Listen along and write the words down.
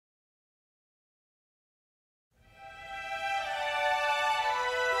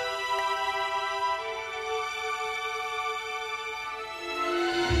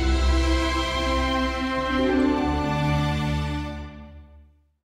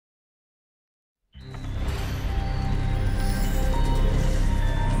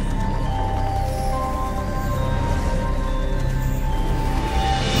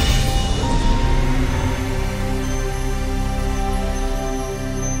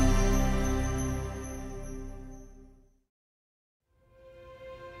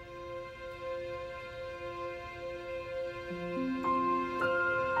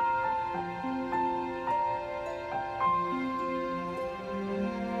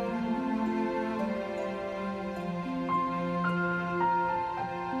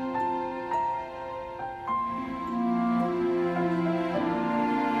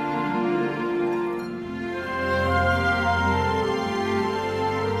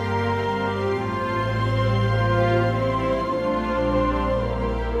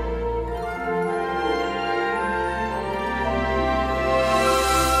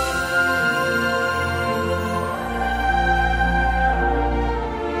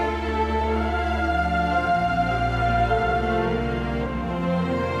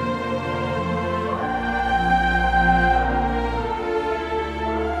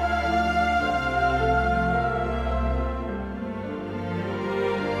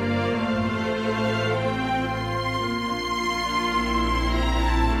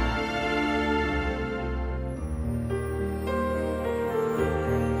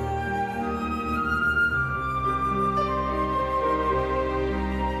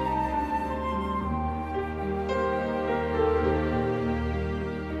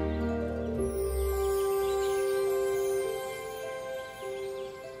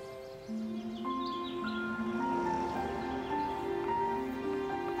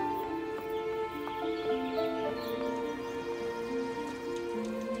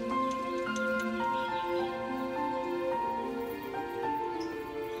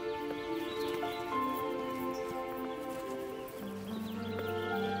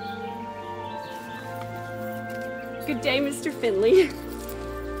Good day, Mr. Finley.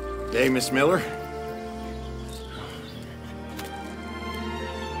 Day, Miss Miller.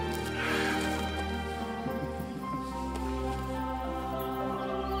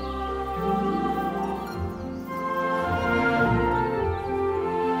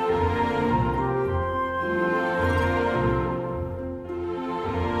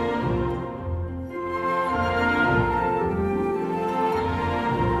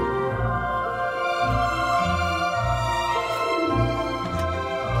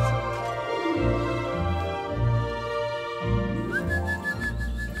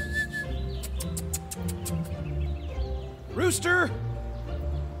 Rooster!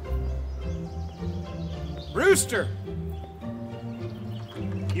 Rooster!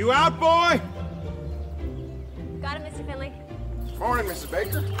 You out, boy? Got it, Mr. Finley. Morning, Mrs.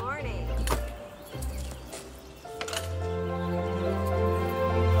 Baker. Morning.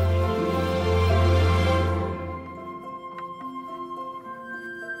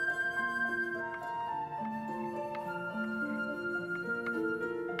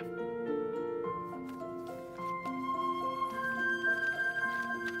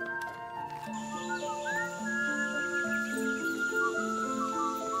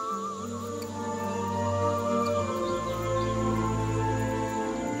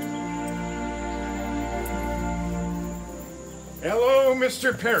 Hello,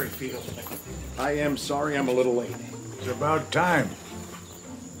 Mr. Perryfield. I am sorry I'm a little late. It's about time.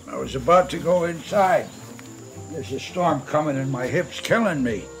 I was about to go inside. There's a storm coming and my hip's killing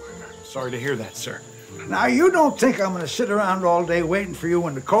me. Sorry to hear that, sir. Now, you don't think I'm going to sit around all day waiting for you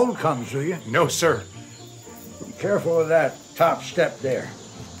when the cold comes, do you? No, sir. Be careful of that top step there.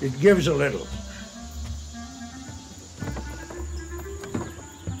 It gives a little.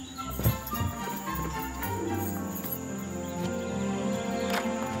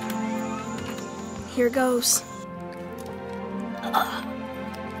 Here goes.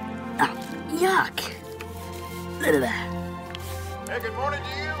 Yuck. Look at that. Hey, good morning to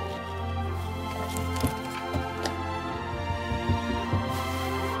you.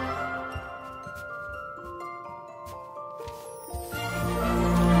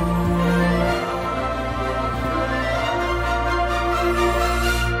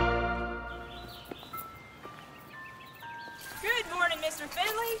 Good morning, Mr.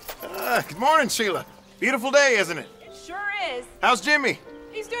 Finley. Good morning, Sheila. Beautiful day, isn't it? It sure is. How's Jimmy?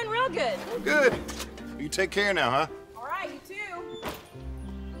 He's doing real good. Good. You take care now, huh? All right, you too.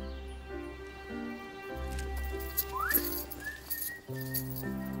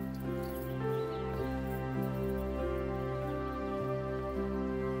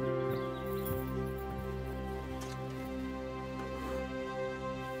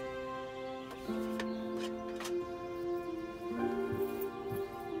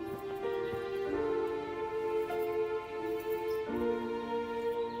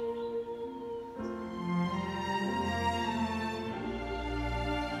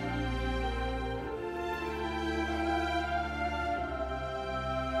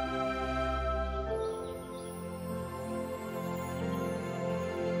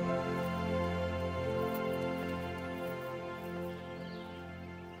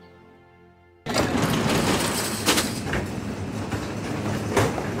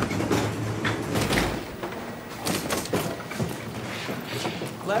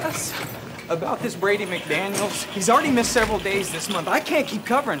 Les, about this Brady McDaniels, he's already missed several days this month. I can't keep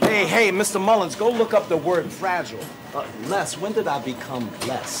covering him. Hey, Mr. Mullins, go look up the word fragile. Les, when did I become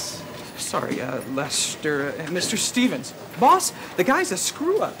Les? Sorry, Lester, Mr. Stevens. Boss, the guy's a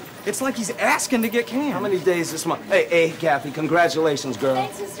screw-up. It's like he's asking to get canned. How many days this month? Hey, Kathy, congratulations, girl.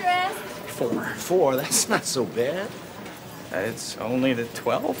 Thanks, Mr. S. 4. 4, that's not so bad. It's only the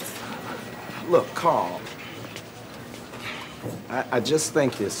 12th. Look, Carl, I just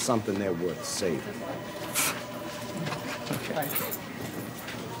think there's something there worth saving. Okay.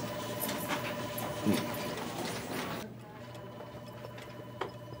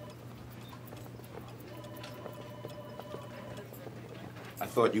 I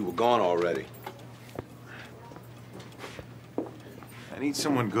thought you were gone already. I need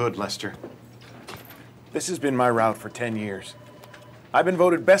someone good, Lester. This has been my route for 10 years. I've been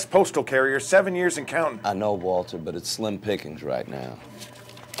voted best postal carrier 7 years and counting. I know, Walter, but it's slim pickings right now.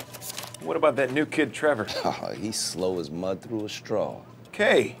 What about that new kid, Trevor? Oh, he's slow as mud through a straw.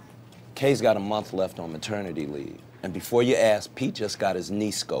 Kay. Kay's got a month left on maternity leave. And before you ask, Pete just got his knee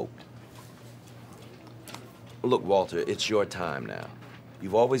scoped. Look, Walter, it's your time now.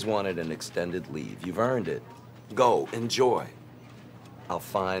 You've always wanted an extended leave. You've earned it. Go, enjoy. I'll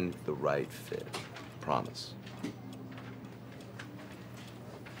find the right fit. Promise.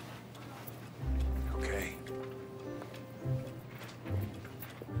 Okay.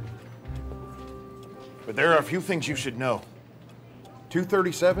 but there are a few things you should know.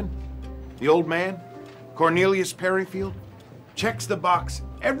 237, the old man, Cornelius Perryfield, checks the box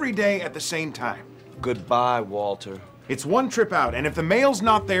every day at the same time. Goodbye, Walter. It's one trip out, and if the mail's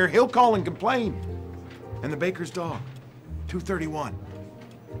not there, he'll call and complain. And the baker's dog, 231.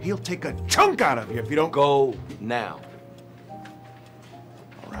 He'll take a chunk out of you if you don't Go now.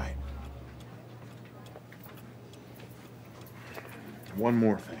 All right. One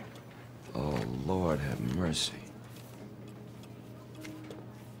more thing. Oh, Lord have mercy.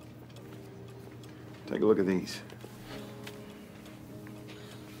 Take a look at these.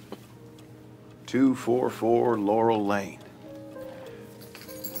 244 Laurel Lane.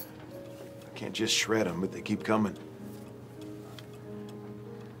 I can't just shred them, but they keep coming.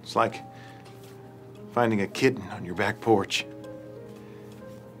 It's like finding a kitten on your back porch.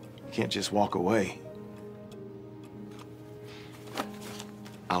 You can't just walk away.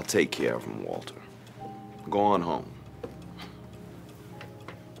 I'll take care of him, Walter. Go on home.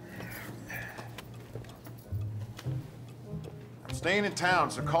 I'm staying in town,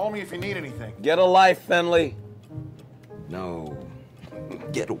 so call me if you need anything. Get a life, Finley. No.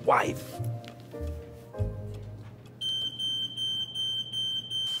 Get a wife.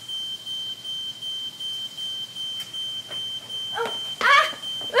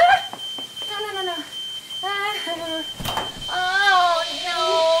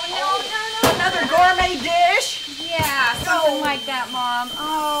 Another gourmet dish? Yeah, something like that, Mom.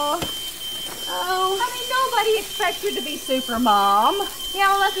 Honey, nobody expects you to be super mom. Yeah,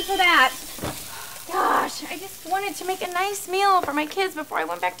 well, lucky for that. Gosh, I just wanted to make a nice meal for my kids before I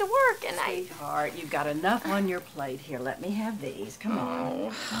went back to work, and Sweetheart, you've got enough on your plate. Here, let me have these. Come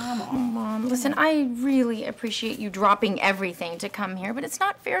on. Come on. Mom, listen, I really appreciate you dropping everything to come here, but it's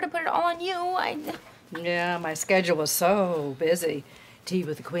not fair to put it all on you. Yeah, my schedule was so busy. Tea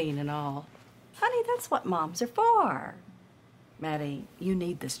with the Queen and all. Honey, that's what moms are for. Maddie, you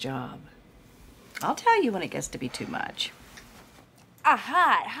need this job. I'll tell you when it gets to be too much.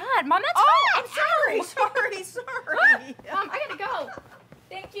 Hot. Mom, that's Oh, fine. sorry. Mom, I gotta go.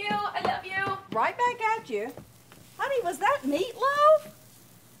 Thank you. I love you. Right back at you. Honey, was that meatloaf?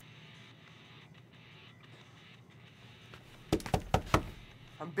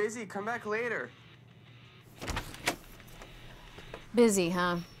 I'm busy. Come back later. Busy,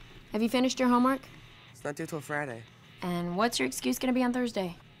 huh? Have you finished your homework? It's not due till Friday. And what's your excuse gonna be on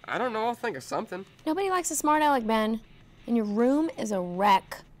Thursday? I don't know. I'll think of something. Nobody likes a smart aleck, Ben. And your room is a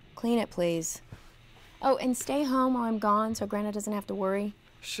wreck. Clean it, please. Oh, and stay home while I'm gone so Grandma doesn't have to worry.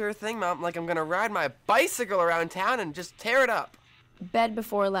 Sure thing, Mom. Like I'm gonna ride my bicycle around town and just tear it up. Bed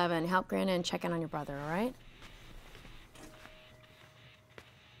before 11. Help Grandma and check in on your brother, all right?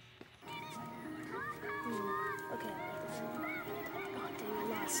 Okay. Oh, dang,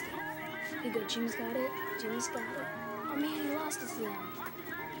 I lost it. Here you go, Jimmy's got it. Jimmy's got it. Oh, man, he lost his now.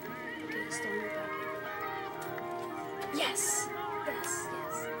 Okay, it's still in your pocket. Yes! Yes.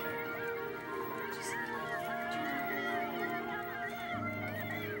 Just...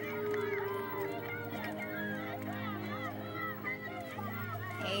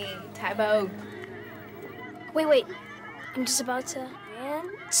 Hey, Tybo. Wait. I'm just about to... And...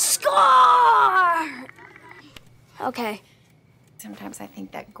 Score! Okay. Sometimes I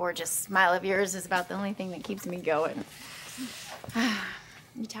think that gorgeous smile of yours is about the only thing that keeps me going.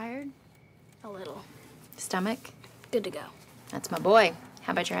 You tired? A little. Stomach? Good to go. That's my boy.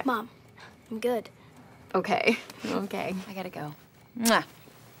 How about your... Mom, I'm good. Okay. I gotta go. Mwah.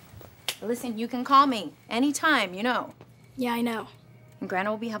 Listen, you can call me anytime, you know. Yeah, I know. And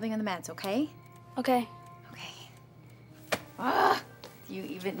Grandma will be helping on the meds, okay? Okay. Do you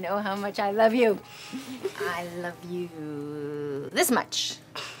even know how much I love you? I love you this much.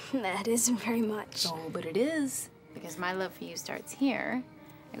 That isn't very much. Oh, but it is. Because my love for you starts here.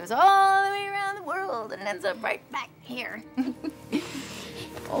 It goes all the way around the world and ends up right back here.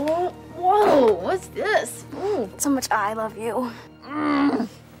 Oh, whoa, what's this? Ooh. So much I love you. Okay.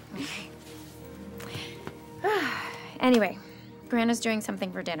 Anyway, Grandma's doing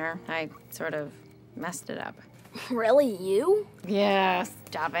something for dinner. I sort of messed it up. Really, you? Yeah,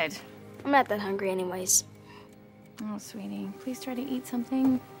 stop it. I'm not that hungry anyways. Oh, sweetie, please try to eat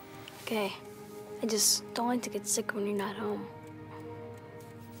something. Okay. I just don't like to get sick when you're not home.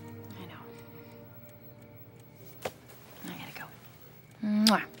 I know. I gotta go.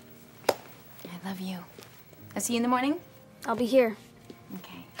 Mwah. I love you. I'll see you in the morning? I'll be here.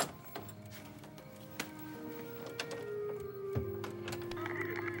 Okay.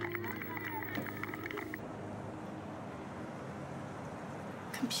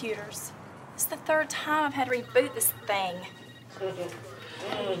 Computers. It's the third time I've had to reboot this thing. Oh,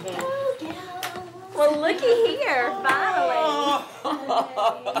 yeah. Well, looky here, finally.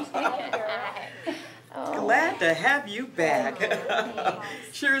 Glad to have you back.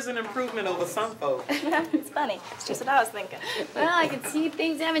 Sure is an improvement over some folks. It's funny. It's just what I was thinking. Well, I can see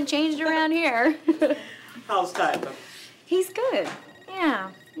things haven't changed around here. How's Tyler? He's good.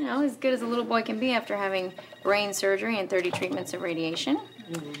 Yeah. You know, as good as a little boy can be after having brain surgery and 30 treatments of radiation.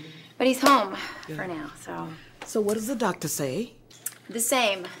 But he's home for now, so. So what does the doctor say? The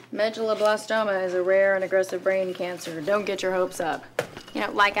same. Medulloblastoma is a rare and aggressive brain cancer. Don't get your hopes up. You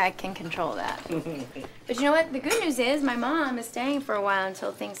know, like I can control that. But you know what? The good news is my mom is staying for a while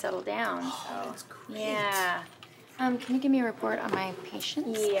until things settle down. Oh, So. that's great. Yeah. Can you give me a report on my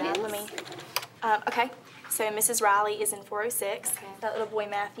patients? Yeah, please? let me. Okay. So Mrs. Riley is in 406. Okay. That little boy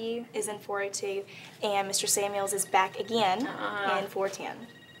Matthew is in 402, and Mr. Samuels is back again in 410.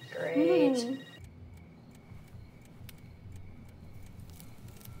 Great.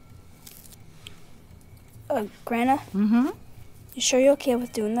 Grandma? Mm-hmm. You sure you're okay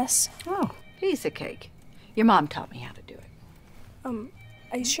with doing this? Oh, piece of cake. Your mom taught me how to do it.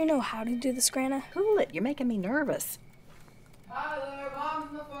 Are you sure you know how to do this, Grandma? Cool it. You're making me nervous. Tyler, Mom's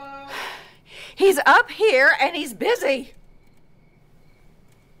on the phone. He's up here and he's busy.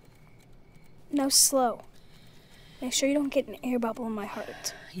 No, slow. Make sure you don't get an air bubble in my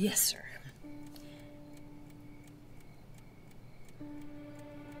heart. Yes, sir.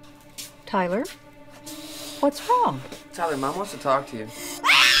 Tyler, what's wrong? Tyler, Mom wants to talk to you.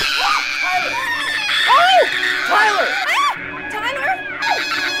 Oh! Tyler! Tyler!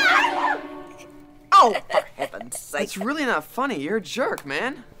 Oh, for heaven's sake. It's really not funny. You're a jerk,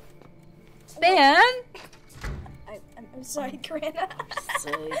 man. Ben! I'm sorry, Grandma.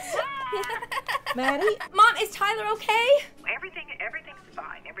 Maddie? Mom, is Tyler okay? Everything's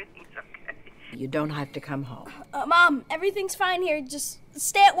fine. Everything's okay. You don't have to come home. Mom, everything's fine here. Just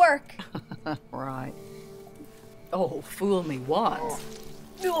stay at work. Right. Oh, fool me once.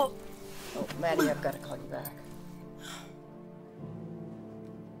 Oh, Maddie, I've got to call you back.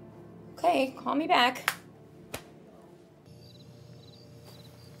 Okay, call me back.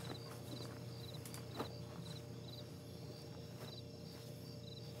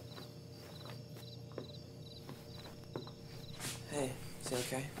 Hey, is he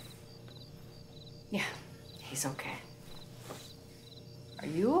okay? Yeah, he's okay. Are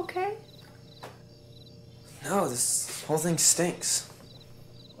you okay? No, this whole thing stinks.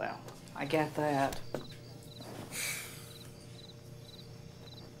 Well, I get that.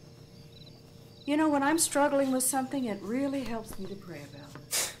 You know, when I'm struggling with something, it really helps me to pray about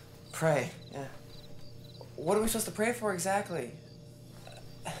it. Pray, yeah. What are we supposed to pray for exactly?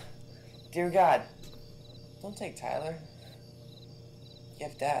 Dear God, don't take Tyler. You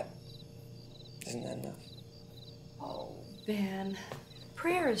have Dad. Isn't that enough? Oh, Ben,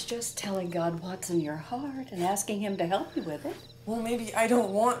 prayer is just telling God what's in your heart and asking Him to help you with it. Well, maybe I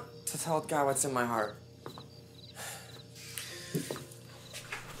don't want to tell God what's in my heart.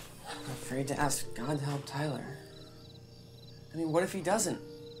 I'm afraid to ask God to help Tyler. I mean, what if he doesn't?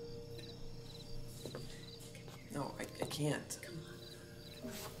 No, I can't.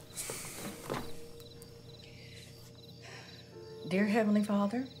 Dear Heavenly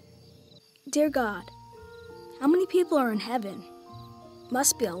Father, Dear God, how many people are in heaven?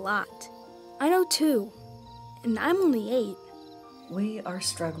 Must be a lot. I know 2, and I'm only 8. we are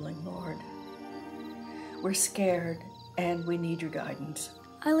struggling, Lord. We're scared, and we need your guidance.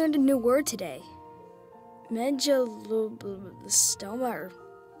 I learned a new word today. Medulloblastoma or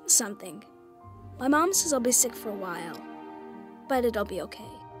something. My mom says I'll be sick for a while, but it'll be okay.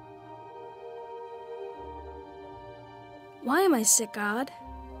 Why am I sick, God?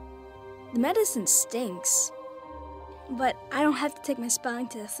 The medicine stinks, but I don't have to take my spelling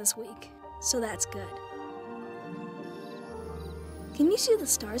test this week, so that's good. Can you see the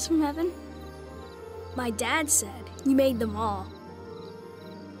stars from heaven? My dad said you made them all.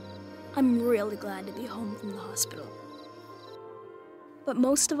 I'm really glad to be home from the hospital. But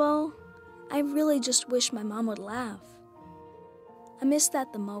most of all, I really just wish my mom would laugh. I miss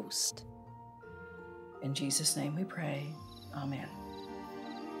that the most. In Jesus' name we pray. Amen.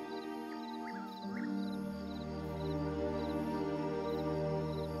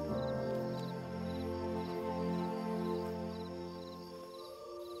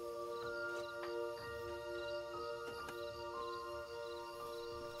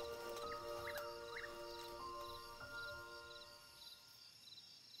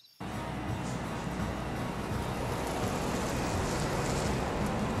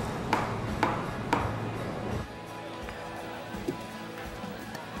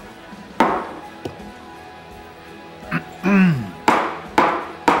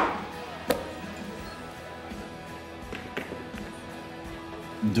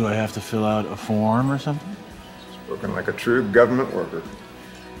 Do I have to fill out a form or something? Spoken like a true government worker.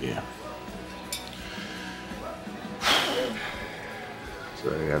 Yeah. So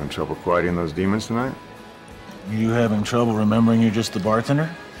you having trouble quieting those demons tonight? You having trouble remembering you're just the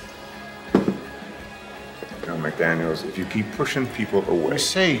bartender? No, McDaniels, if you keep pushing people away...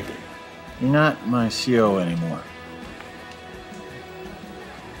 Mercedes, you're not my CO anymore.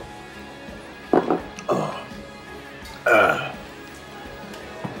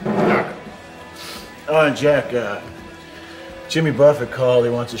 Jack, Jimmy Buffett called.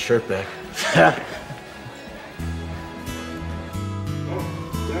 He wants his shirt back.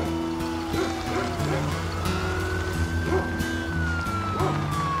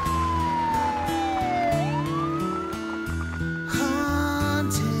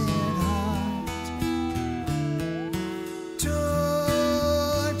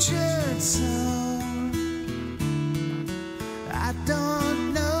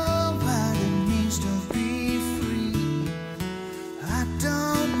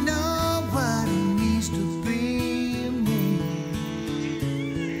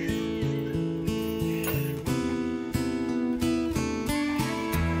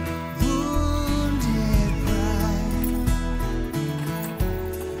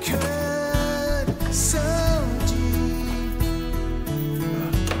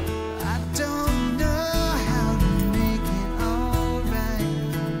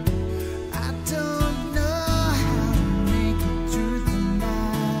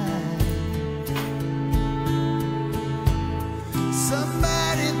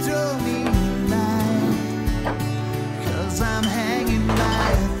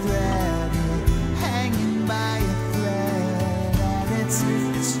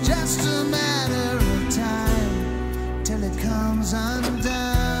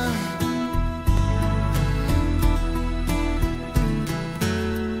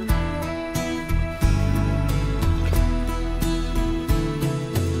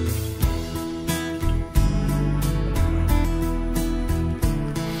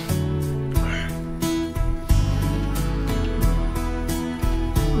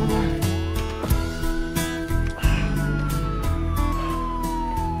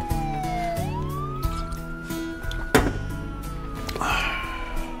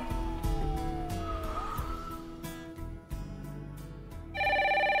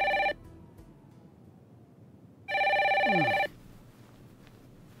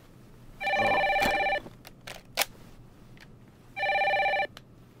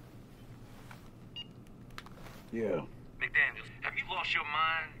 Yeah. McDaniels, have you lost your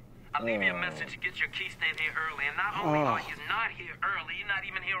mind? I leave you a message to get your key stand here early, and not only are you not here early, you're not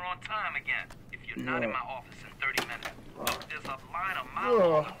even here on time again. If you're not in my office in 30 minutes, look, there's a line a mile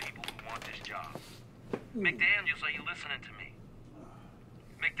long of people who want this job. McDaniels, are you listening to me?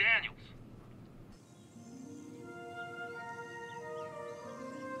 McDaniels.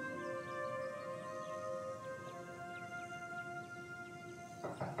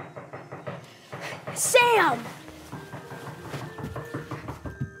 Sam!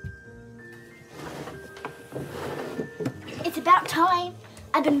 It's about time.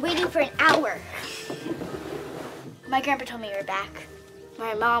 I've been waiting for an hour. My grandpa told me you were back.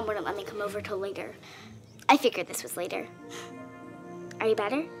 My mom wouldn't let me come over till later. I figured this was later. Are you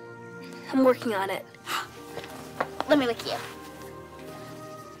better? I'm working on it. Let me lick you.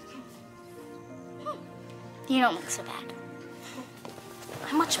 You don't look so bad.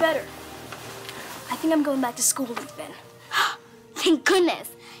 I'm much better. I think I'm going back to school even. Thank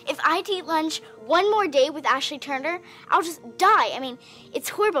goodness. If I had to eat lunch one more day with Ashley Turner, I'll just die. I mean, it's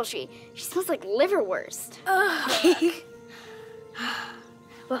horrible. She smells like liverwurst.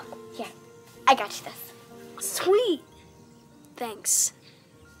 Well, yeah, I got you this. Sweet. Thanks.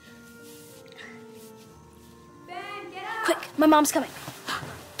 Ben, get up! Quick, my mom's coming.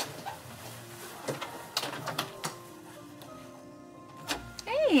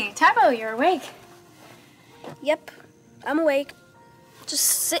 Hey, Tybo, you're awake. Yep, I'm awake. Just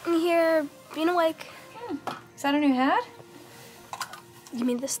sitting here, being awake. Is that a new hat? You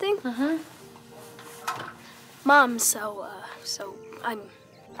mean this thing? Uh-huh. Mom, so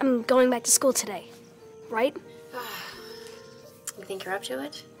I'm going back to school today, right? You think you're up to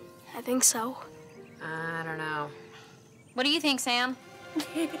it? I think so. I don't know. What do you think, Sam?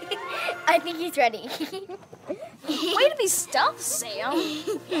 I think he's ready. Way to be stealth, Sam.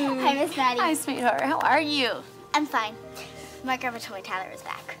 Hi, Miss Maddie. Hi, sweetheart. How are you? I'm fine. My grandpa told me Tyler was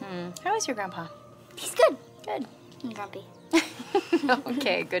back. How is your grandpa? He's good. Good. And grumpy.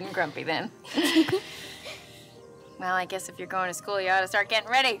 Okay, good and grumpy then. Well, I guess if you're going to school, you ought to start getting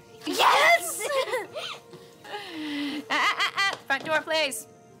ready. Yes! Front door, please.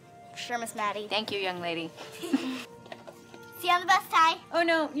 Sure, Miss Maddie. Thank you, young lady. See you on the bus, Ty. Oh,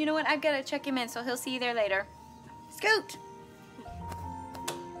 no, you know what? I've got to check him in, so he'll see you there later. Scoot!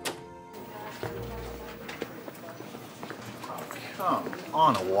 Come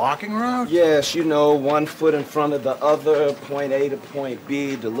on, a walking route? Yes, you know, 1 foot in front of the other, point A to point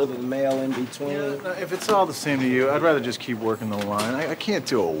B, deliver the mail in between. Yeah, if it's all the same to you, I'd rather just keep working the line. I can't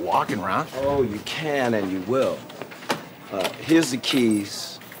do a walking route. Oh, you can and you will. Here's the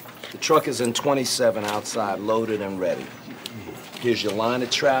keys. The truck is in 27 outside, loaded and ready. Here's your line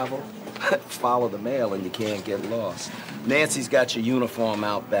of travel. Follow the mail and you can't get lost. Nancy's got your uniform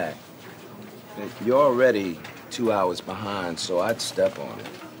out back. You're already 2 hours behind, so I'd step on it.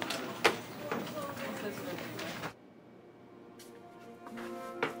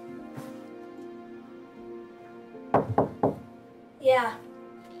 Yeah.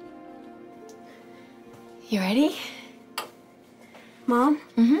 You ready? Mom?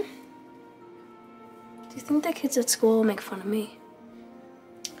 Mm-hmm. Do you think the kids at school will make fun of me?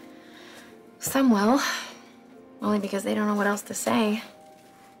 Some will. Only because they don't know what else to say.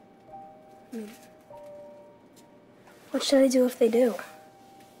 What should I do if they do?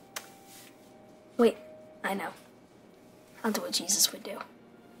 Wait, I know. I'll do what Jesus would do.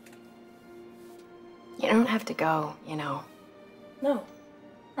 You don't have to go, you know. No,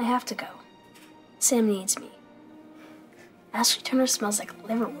 I have to go. Sam needs me. Ashley Turner smells like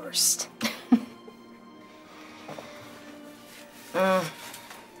liverwurst. I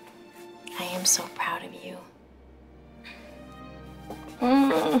am so proud of you.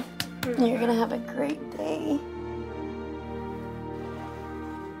 You're gonna have a great day.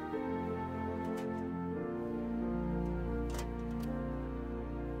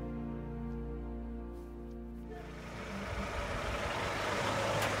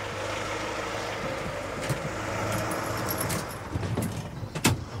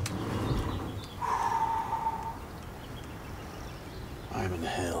 I'm in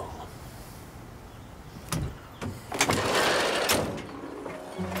hell.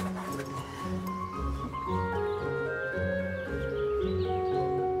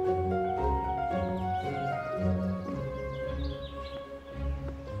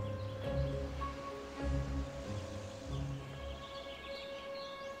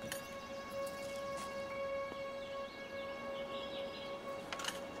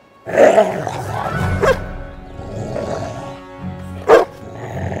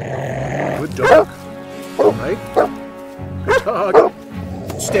 Good dog. Right? Good dog.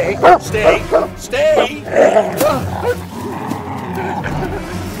 Stay.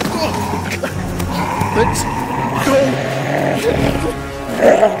 Let's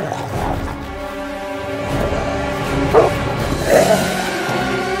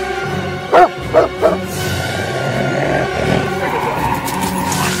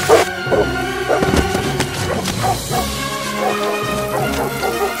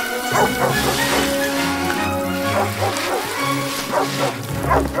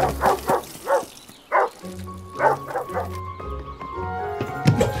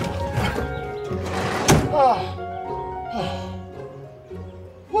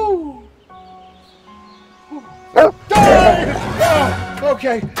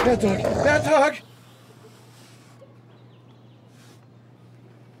Okay, that dog.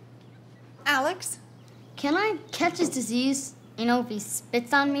 Alex? Can I catch his disease? You know, if he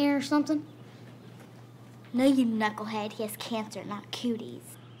spits on me or something? No, you knucklehead. He has cancer, not cooties.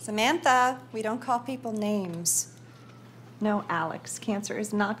 Samantha, we don't call people names. No, Alex, cancer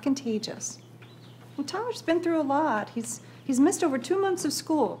is not contagious. Well, Tyler's been through a lot. He's missed over 2 months of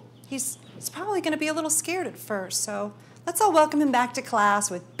school. He's probably going to be a little scared at first, so let's all welcome him back to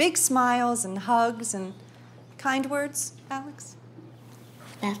class with big smiles and hugs and kind words, Alex.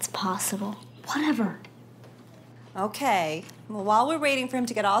 That's possible. Whatever. Okay. Well, while we're waiting for him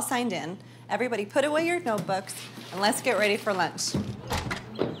to get all signed in, everybody put away your notebooks and let's get ready for lunch.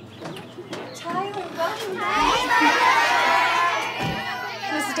 Tyler, welcome back.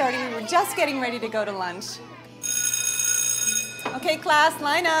 Mrs. Doherty, we were just getting ready to go to lunch. Okay, class,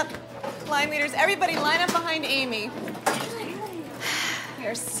 line up. Line leaders, everybody line up behind Amy. We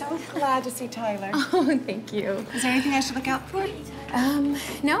are so glad to see Tyler. Oh, thank you. Is there anything I should look out for?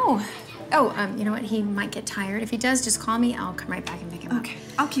 No. Oh, you know what? He might get tired. If he does, just call me. I'll come right back and pick him up. Okay,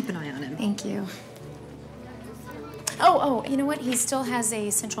 I'll keep an eye on him. Thank you. Oh, you know what? He still has a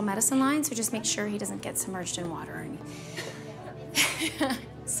central medicine line, so just make sure he doesn't get submerged in water.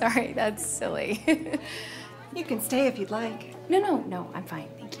 Sorry, that's silly. You can stay if you'd like. No, I'm fine.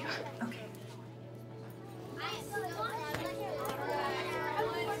 Thank you. Okay.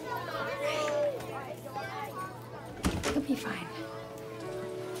 He'll be fine.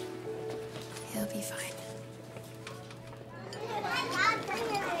 It'll be fine.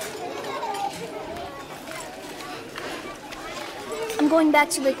 I'm going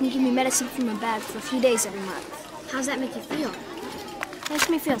back so they can give me medicine from my bag for a few days every month. How's that make you feel? Makes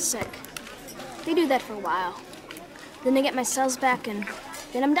me feel sick. They do that for a while. Then they get my cells back and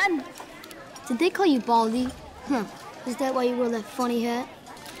then I'm done. Did they call you Baldy? Huh. Is that why you wore that funny hat?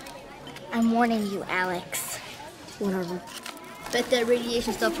 I'm warning you, Alex. Whatever. Bet that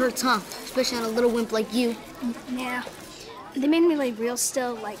radiation stuff hurts, huh? Especially on a little wimp like you. Yeah. They made me lay real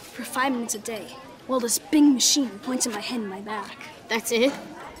still, like, for 5 minutes a day, while this big machine points at my head and my back. That's it?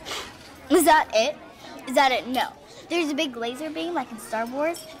 Is that it? Is that it? No. There's a big laser beam, like in Star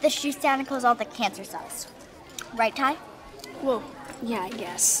Wars, that shoots down and kills all the cancer cells. Right, Ty? Well, yeah, I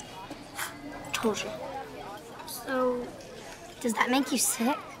guess. Told you. So, does that make you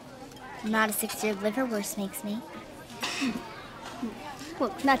sick? Not a 6-year liverwurst makes me.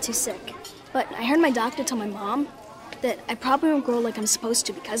 Well, not too sick. But I heard my doctor tell my mom that I probably won't grow like I'm supposed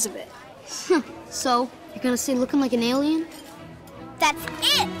to because of it. So, you're gonna stay looking like an alien? That's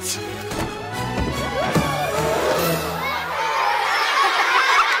it!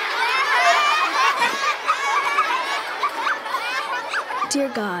 Dear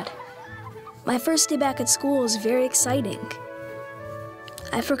God, my first day back at school was very exciting.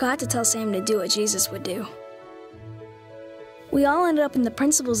 I forgot to tell Sam to do what Jesus would do. We all ended up in the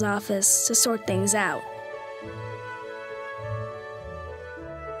principal's office to sort things out.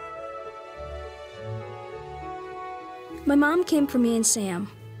 My mom came for me and Sam.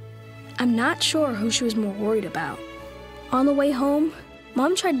 I'm not sure who she was more worried about. On the way home,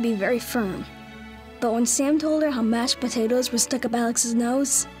 Mom tried to be very firm. But when Sam told her how mashed potatoes were stuck up Alex's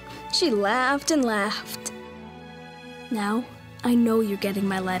nose, she laughed and laughed. Now, I know you're getting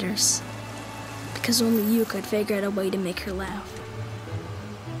my letters. Because only you could figure out a way to make her laugh.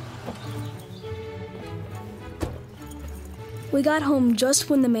 We got home just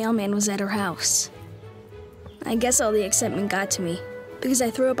when the mailman was at her house. I guess all the excitement got to me, because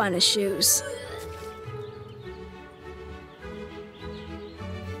I threw up on his shoes.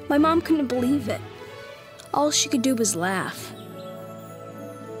 My mom couldn't believe it. All she could do was laugh.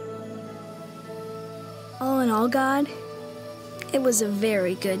 All in all, God, it was a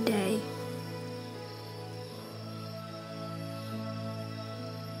very good day.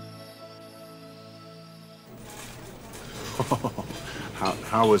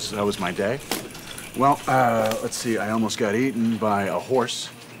 How was my day? Well, let's see. I almost got eaten by a horse.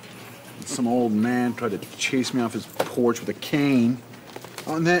 Some old man tried to chase me off his porch with a cane.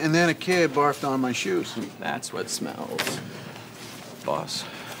 Oh, and then a kid barfed on my shoes. That's what smells. Boss,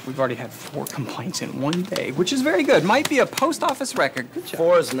 we've already had 4 complaints in one day, which is very good. Might be a post office record. Good job.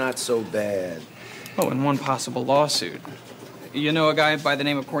 4 is not so bad. Oh, and 1 possible lawsuit. You know a guy by the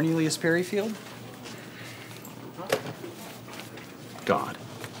name of Cornelius Perryfield? God.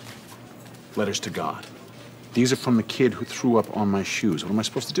 Letters to God. These are from the kid who threw up on my shoes. What am I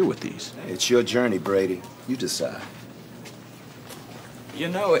supposed to do with these? It's your journey, Brady. You decide. You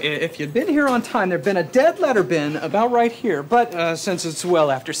know, if you'd been here on time, there'd been a dead letter bin about right here. But since it's well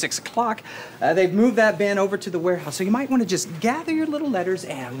after 6 o'clock, they've moved that bin over to the warehouse. So you might want to just gather your little letters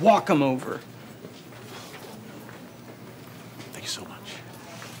and walk them over. Thank you so much.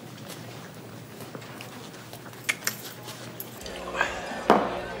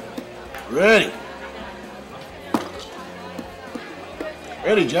 Ready.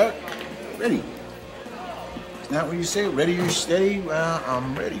 Ready, Jack. Ready. Isn't that what you say? Ready or steady? Well,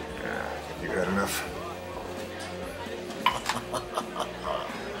 I'm ready. You got enough?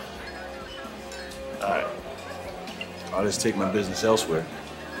 All right. I'll just take my business elsewhere.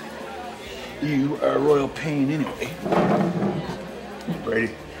 You are a royal pain anyway.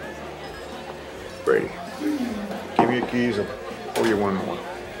 Brady. Brady. Give me your keys. I'll owe you 1 more.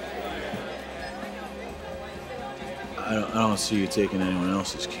 I don't see you taking anyone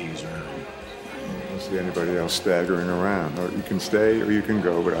else's keys around. I don't see anybody else staggering around. Or you can stay or you can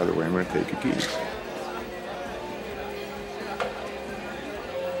go, but either way, I'm going to take your keys.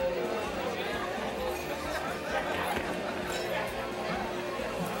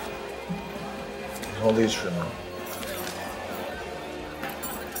 Hold these for a minute.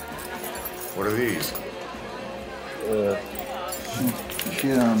 What are these?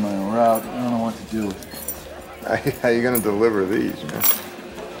 Kid on my route. I don't know what to do with it. How are you going to deliver these, man?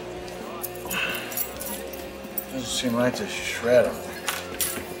 Doesn't seem right to shred them.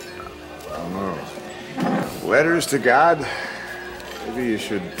 I don't know. Letters to God? Maybe you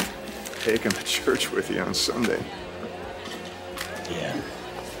should take them to church with you on Sunday. Yeah.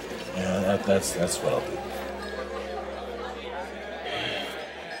 Yeah, that's what I'll do.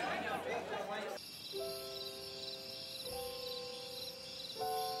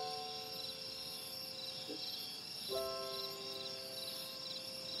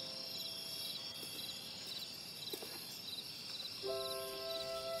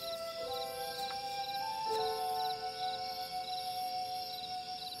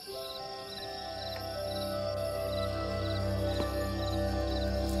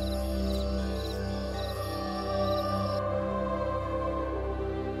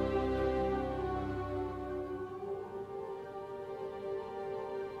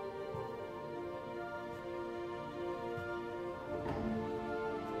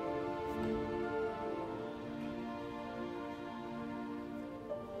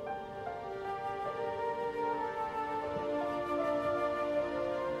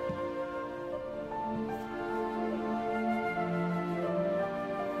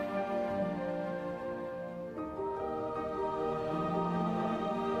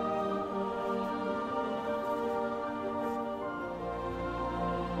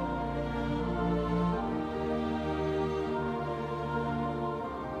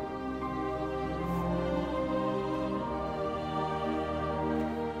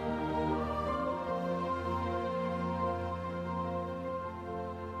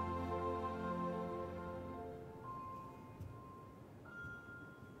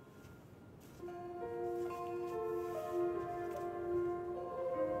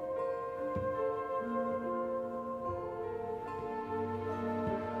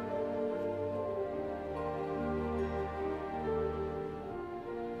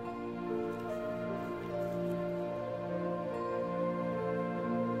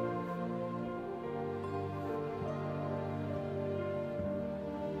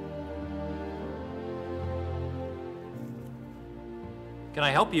 Can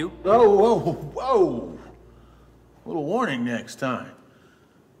I help you? Whoa, whoa, whoa! A little warning next time.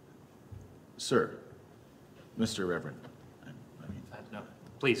 Sir, Mr. Reverend. No,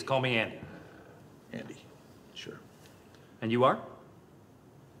 please, call me Andy. Andy, sure. And you are?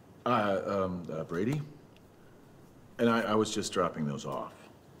 Brady. And I was just dropping those off.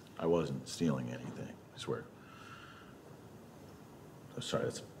 I wasn't stealing anything, I swear. I'm sorry,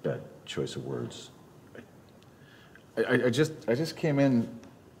 that's a bad choice of words. I just came in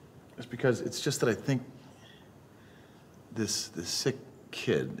just because it's just that I think this sick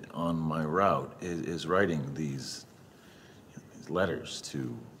kid on my route is writing these letters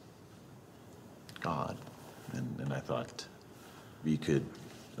to God, and I thought we could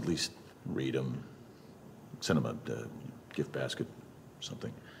at least read them, send him a gift basket,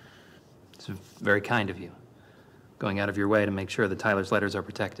 something. It's very kind of you, going out of your way to make sure that Tyler's letters are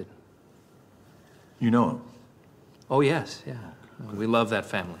protected. You know him? Oh, yes, yeah. We love that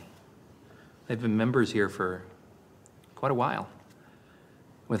family. They've been members here for quite a while.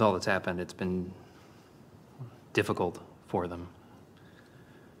 With all that's happened, it's been difficult for them.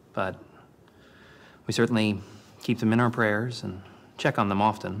 But we certainly keep them in our prayers and check on them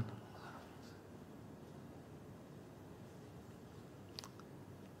often.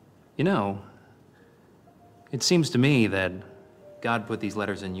 You know, it seems to me that God put these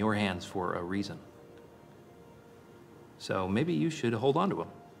letters in your hands for a reason. So maybe you should hold on to them.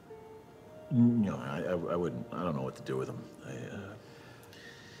 No, I wouldn't. I don't know what to do with them.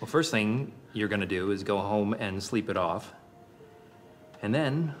 Well, first thing you're gonna do is go home and sleep it off. And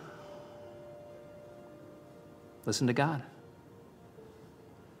then, listen to God.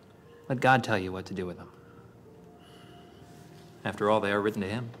 Let God tell you what to do with them. After all, they are written to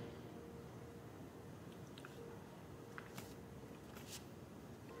Him.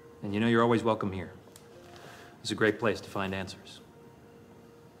 And you know you're always welcome here. It's a great place to find answers.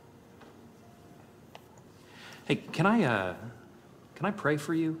 Hey, can I pray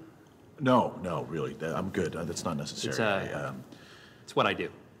for you? No, really. I'm good. That's not necessary. It's what I do.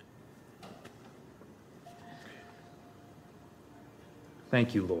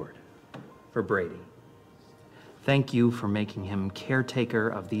 Thank you, Lord, for Brady. Thank you for making him caretaker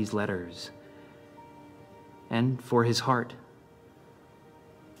of these letters and for his heart.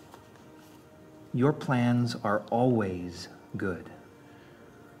 Your plans are always good.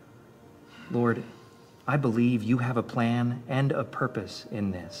 Lord, I believe you have a plan and a purpose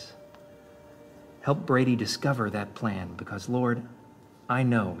in this. Help Brady discover that plan because, Lord, I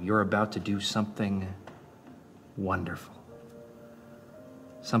know you're about to do something wonderful.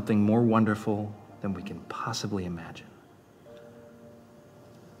 Something more wonderful than we can possibly imagine.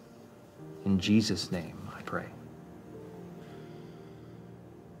 In Jesus' name, I pray.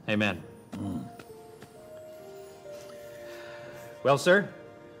 Amen. Well, sir,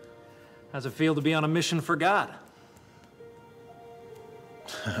 how's it feel to be on a mission for God?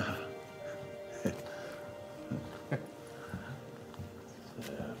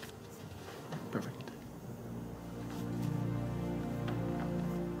 Perfect.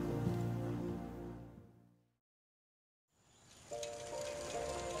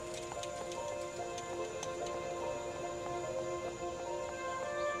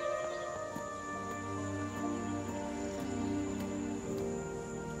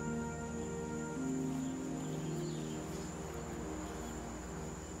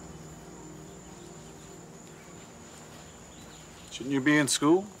 Shouldn't you be in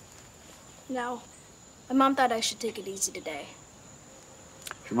school? No. My mom thought I should take it easy today.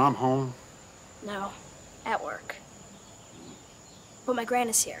 Is your mom home? No. At work. But my gran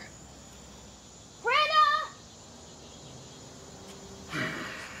is here.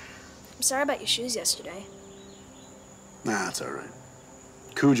 I'm sorry about your shoes yesterday. Nah, it's all right.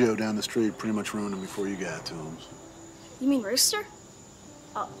 Cujo down the street pretty much ruined them before you got to him. You mean Rooster?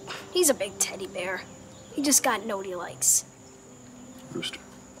 Oh, he's a big teddy bear. He just got what he likes. Rooster.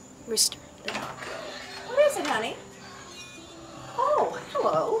 Rooster, the dog. What is it, honey? Oh,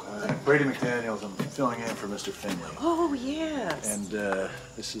 hello. Brady McDaniels, I'm filling in for Mr. Finley. Oh, yes. And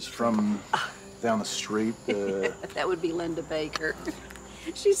this is from down the street. That would be Linda Baker.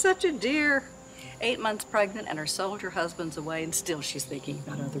 She's such a dear. 8 months pregnant and her soldier husband's away and still she's thinking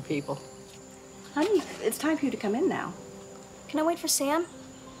about other people. Honey, it's time for you to come in now. Can I wait for Sam?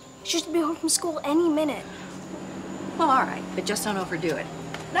 She should be home from school any minute. Well, all right, but just don't overdo it.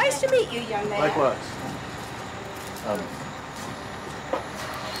 Nice to meet you, young man. Likewise.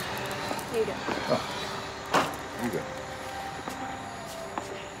 Here you go. Oh, you go.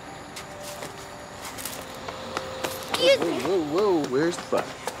 Whoa, where's the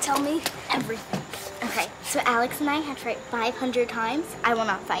button? Tell me everything. Okay, so Alex and I had to write 500 times. I will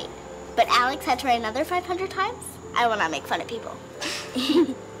not fight. But Alex had to write another 500 times. I will not make fun of people.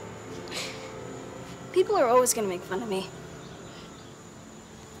 People are always gonna make fun of me.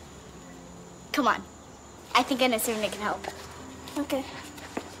 Come on. I think I know someone that can help. Okay.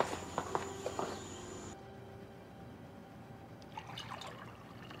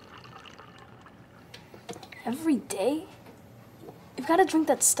 Every day? You've got to drink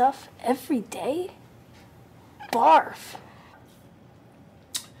that stuff every day? Barf.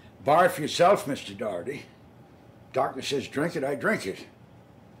 Barf yourself, Mr. Doherty. Doctor says drink it, I drink it.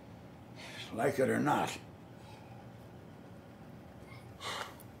 Like it or not.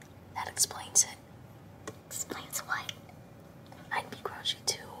 That explains it. Explains what? I'd be grouchy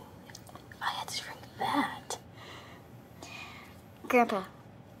too if I had to drink that. Grandpa,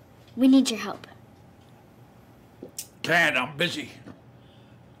 we need your help. Can't, I'm busy.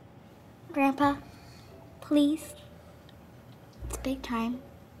 Grandpa, please. It's big time.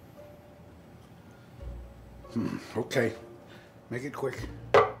 Okay. Make it quick.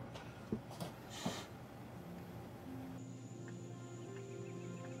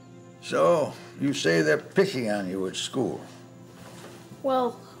 So, you say they're picking on you at school?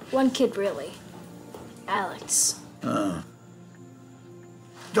 Well, one kid really. Alex.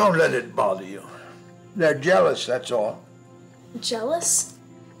 Don't let it bother you. They're jealous, that's all. Jealous?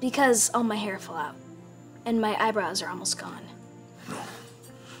 Because all my hair fell out. And my eyebrows are almost gone.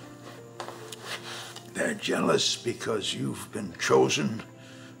 They're jealous because you've been chosen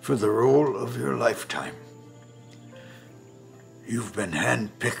for the role of your lifetime. You've been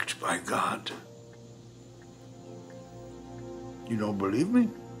handpicked by God. You don't believe me?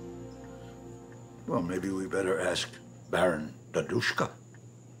 Well, maybe we better ask Baron Dadushka.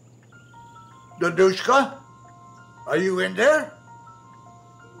 Dadushka? Are you in there?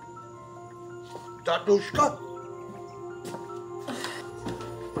 Dadushka?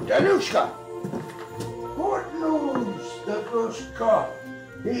 Dadushka! Good news, Dadushka.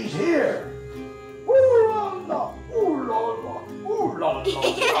 He's here. Ooh la la, ooh la la, ooh la la,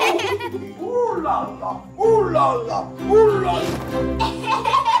 ooh la la, ooh la la, ooh la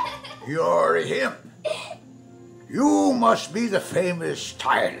la. You're him. You must be the famous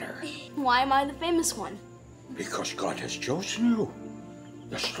Tyler. Why am I the famous one? Because God has chosen you,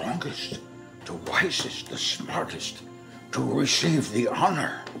 the strongest, the wisest, the smartest, to receive the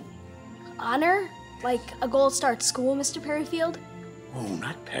honor. Honor? Like a gold star at school, Mr. Perryfield? Oh,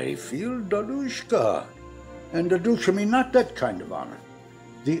 not Perryfield, Dadushka. And Dadushka mean not that kind of honor.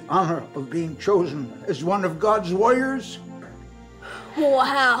 The honor of being chosen as one of God's warriors.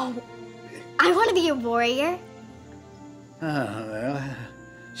 Wow. I want to be a warrior. Well,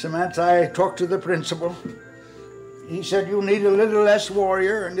 Samantha, I talked to the principal. He said you need a little less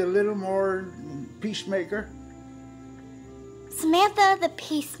warrior and a little more peacemaker. Samantha the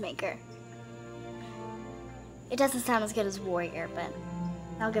Peacemaker. It doesn't sound as good as warrior, but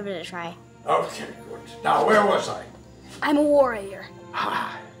I'll give it a try. Okay, good. Now, where was I? I'm a warrior.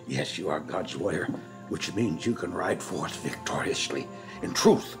 Ah, yes, you are God's warrior, which means you can ride forth victoriously in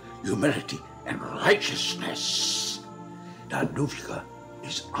truth, humility, and righteousness. Dadushka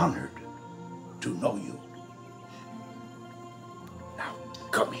is honored to know you. Now,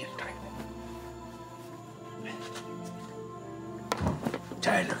 come here, Tyler.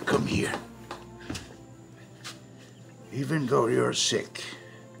 Tyler, come here. Even though you're sick,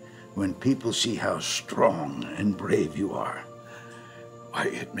 when people see how strong and brave you are, why,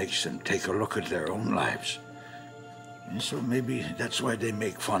 it makes them take a look at their own lives. And so maybe that's why they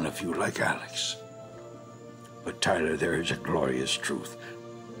make fun of you like Alex. But Tyler, there is a glorious truth.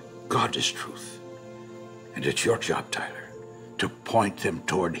 God is truth. And it's your job, Tyler, to point them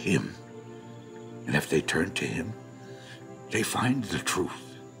toward Him. And if they turn to Him, they find the truth.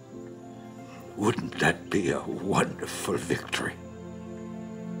 Wouldn't that be a wonderful victory?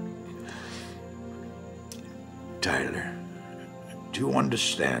 Tyler, do you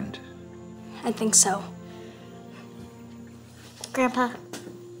understand? I think so. Grandpa,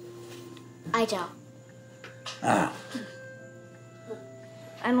 I don't. Ah.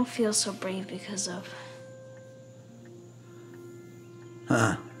 I don't feel so brave because of...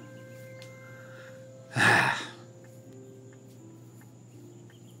 Huh.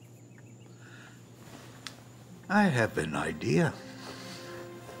 I have an idea.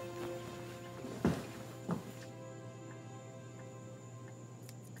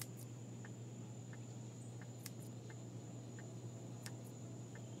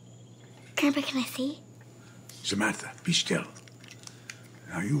 Grandpa, can I see? Samantha, be still.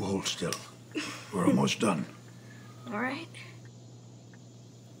 Now you hold still. We're almost done. All right.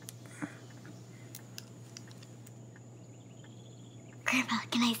 Grandpa,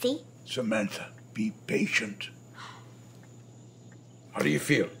 can I see? Samantha, be patient. How do you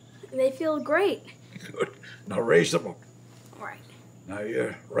feel? They feel great. Good. Now raise them up. All right. Now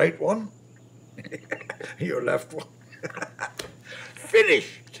your right one, your left one.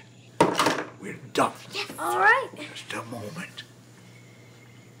 Finished. We're done. Yes. All right. Just a moment.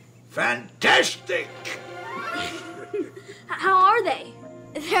 Fantastic! How are they?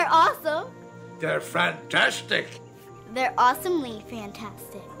 They're awesome. They're fantastic. They're awesomely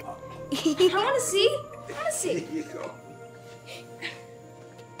fantastic. I want to see. I want to see. Here you go.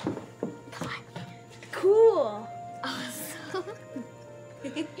 Cool. Awesome.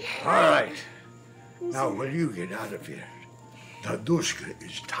 All right. Now, will you get out of here? Tadushka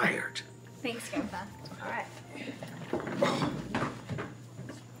is tired. Thanks, Grandpa. All right.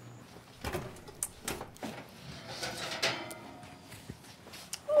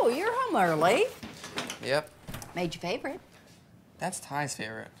 Oh, you're home early. Yep. Made your favorite. That's Ty's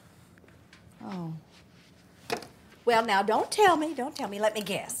favorite. Oh. Well, now, don't tell me. Don't tell me. Let me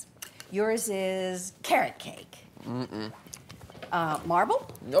guess. Yours is carrot cake. Mm-mm. Marble?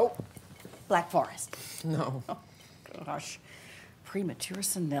 Nope. Black Forest. No. Oh, gosh. Premature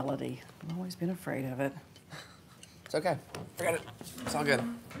senility. I've always been afraid of it. It's okay. Forget it. It's all good.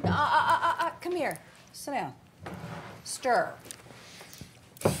 Come here. Sit down. Stir.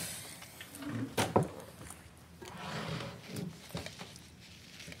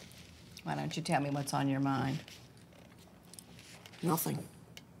 Why don't you tell me what's on your mind? Nothing.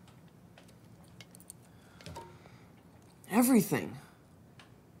 Everything.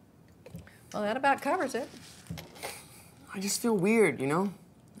 Well, that about covers it. I just feel weird, you know?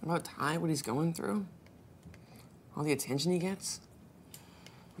 About Ty, what he's going through. All the attention he gets.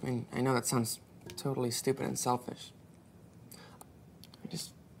 I mean, I know that sounds totally stupid and selfish. I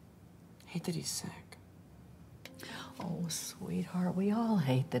just hate that he's sick. Oh, sweetheart, we all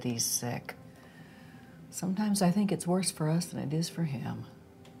hate that he's sick. Sometimes I think it's worse for us than it is for him.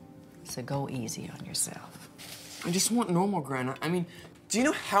 So go easy on yourself. I just want normal, Grandma. I mean, do you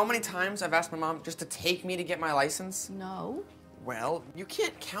know how many times I've asked my mom just to take me to get my license? No. Well, you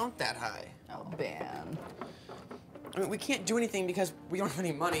can't count that high. Oh, Ben. I mean, we can't do anything because we don't have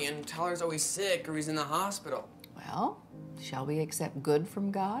any money, and Tyler's always sick or he's in the hospital. Well, shall we accept good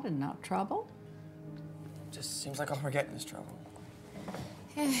from God and not trouble? Just seems like all we're getting is trouble.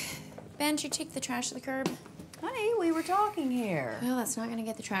 Ben, should you take the trash to the curb? Honey, we were talking here. Well, that's not gonna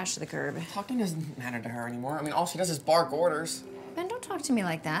get the trash to the curb. Talking doesn't matter to her anymore. I mean, all she does is bark orders. Ben, don't talk to me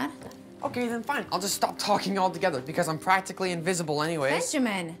like that. Okay, then fine. I'll just stop talking altogether because I'm practically invisible anyways.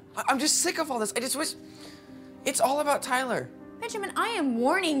 Benjamin! I'm just sick of all this. I just wish... It's all about Tyler. Benjamin, I am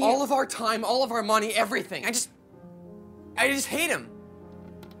warning you. All of our time, all of our money, everything. I just hate him.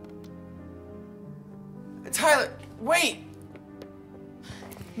 Tyler, wait!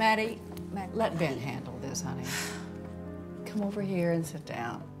 Maddie, let Ben handle this, honey. Come over here and sit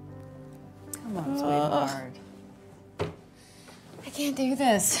down. Come on, sweetheart. I can't do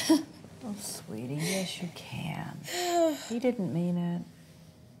this. Oh, sweetie, yes you can. He didn't mean it.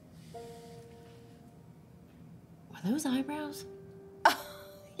 Were those eyebrows?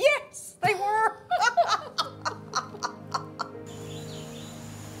 Yes, they were.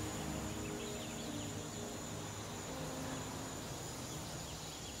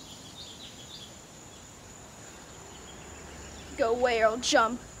 Go away or I'll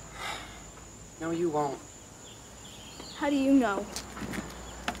jump. No, you won't. How do you know?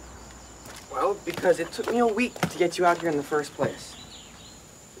 Well, because it took me a week to get you out here in the first place.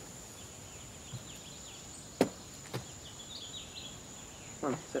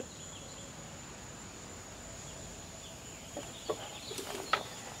 Come on, sit.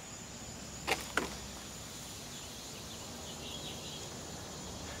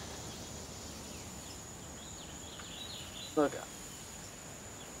 Look,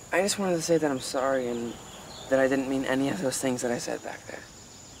 I just wanted to say that I'm sorry and that I didn't mean any of those things that I said back there.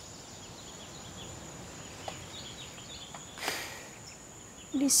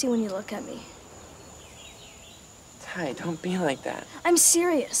 What do you see when you look at me? Ty, don't be like that. I'm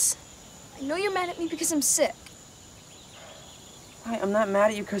serious. I know you're mad at me because I'm sick. Ty, I'm not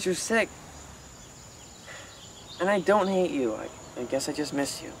mad at you because you're sick. And I don't hate you. I guess I just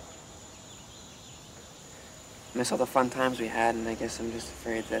miss you. Miss all the fun times we had, and I guess I'm just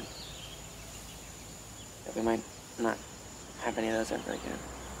afraid that we might not have any of those ever again.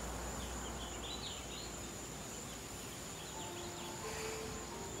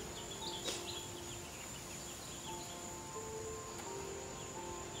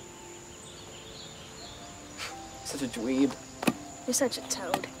 Such a dweeb. You're such a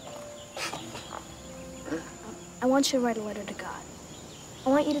toad. I want you to write a letter to God. I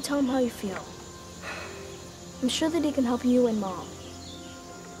want you to tell him how you feel. I'm sure that he can help you and Mom.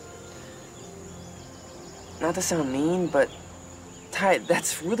 Not to sound mean, but Ty,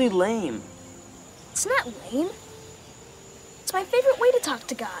 that's really lame. It's not lame. It's my favorite way to talk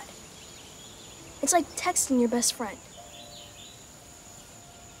to God. It's like texting your best friend.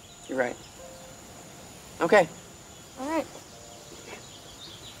 You're right. Okay. All right.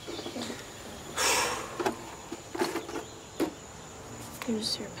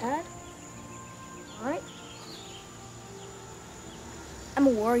 Here's your pad. All right. I'm a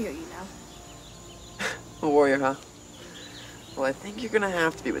warrior, you know. A warrior, huh? Well, I think you're gonna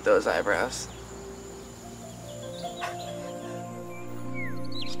have to be with those eyebrows.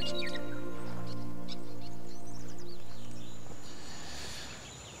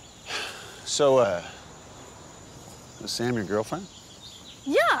 So, is Sam your girlfriend?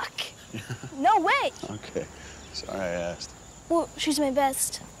 Yuck! No way. Okay. Sorry I asked. Well, she's my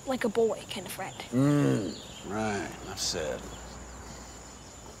best, like a boy kind of friend. Right. Enough said.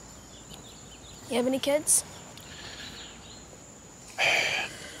 You have any kids?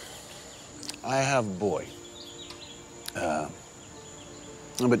 I have a boy. A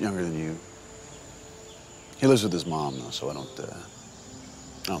bit younger than you. He lives with his mom, though, so I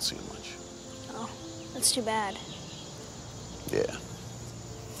don't see him much. Oh, that's too bad. Yeah.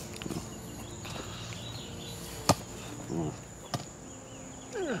 Oh.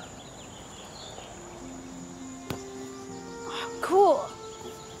 Cool.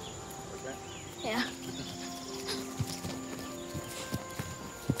 Yeah.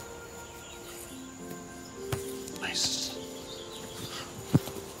 Nice.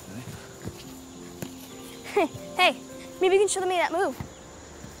 Hey, maybe you can show me that move.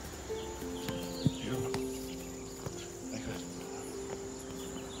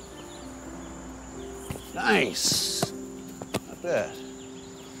 Nice. Not bad.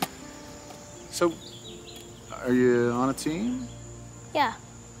 So, are you on a team? Yeah.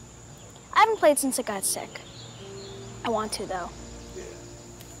 I haven't played since I got sick. I want to, though.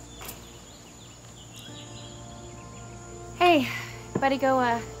 Hey, buddy,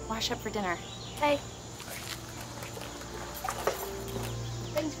 go wash up for dinner. Hey.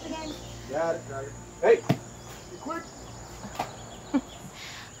 Thanks for the game. Got it, got it. Hey, be quick.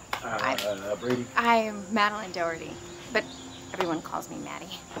 Brady. I'm Madeline Doherty, but everyone calls me Maddie.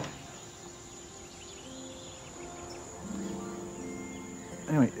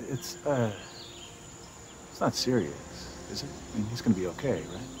 Anyway, it's not serious, is it? I mean, he's gonna be okay,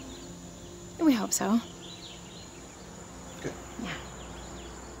 right? We hope so. Good. Yeah.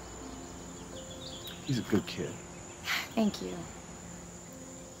 He's a good kid. Thank you.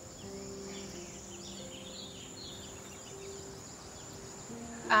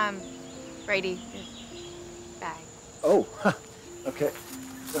 Brady, your bag. Oh, okay.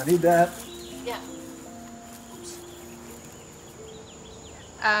 So I need that. Yeah.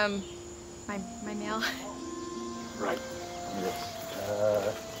 My mail. Right.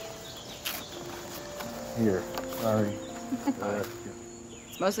 Here. Sorry.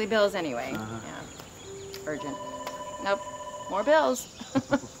 It's mostly bills anyway. Yeah. Urgent. Nope. More bills.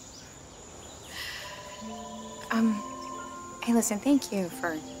 Hey, listen, thank you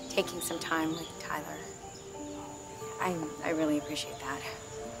for taking some time with Tyler. I really appreciate that.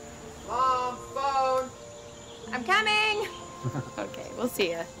 Mom, phone! I'm coming! Okay, we'll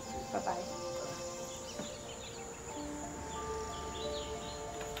see ya. Bye-bye.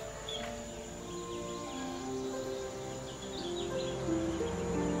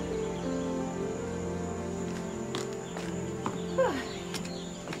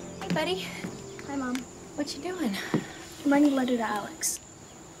 Hey, buddy. Hi, Mom. What you doing? I'm writing a letter to Alex.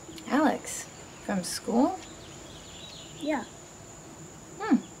 Alex? From school? Yeah.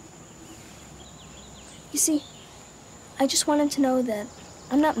 You see, I just want him to know that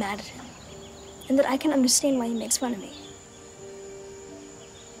I'm not mad at him, and that I can understand why he makes fun of me.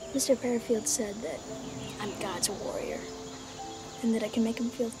 Mr. Parafield said that I'm God's warrior, and that I can make him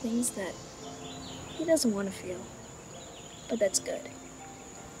feel things that he doesn't want to feel. But that's good,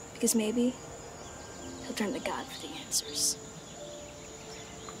 because maybe he'll turn to God for the answers.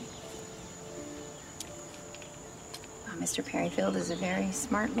 Well, Mr. Perryfield is a very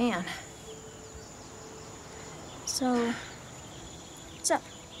smart man. So, what's up?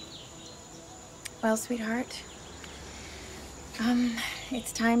 Well, sweetheart,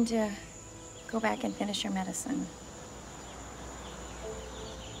 it's time to go back and finish your medicine.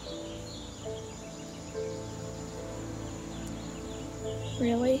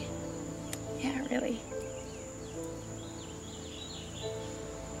 Really? Yeah, really.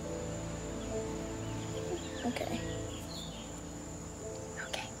 Okay.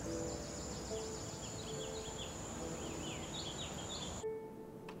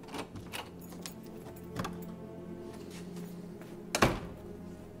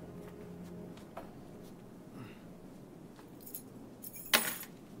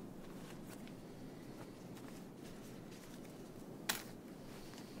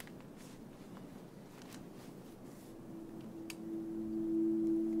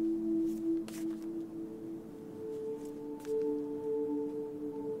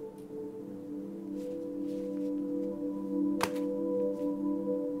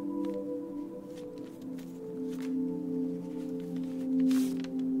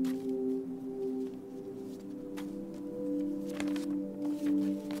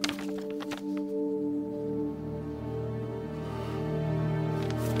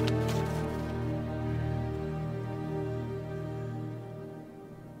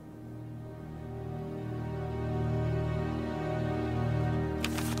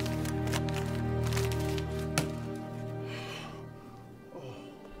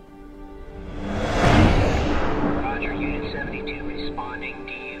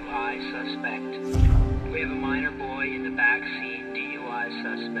 suspect. We have a minor boy in the back seat, DUI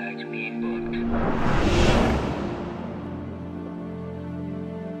suspect, being booked.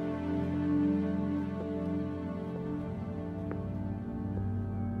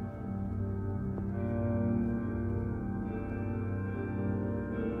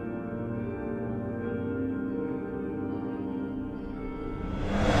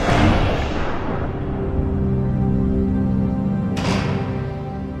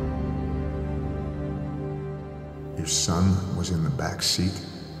 Your son was in the back seat?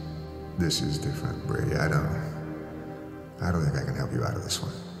 This is different, Brady. I don't think I can help you out of this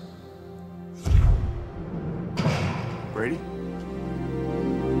one. Brady?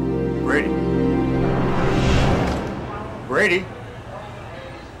 Brady? Brady?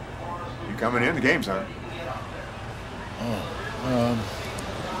 You coming in? The game's on.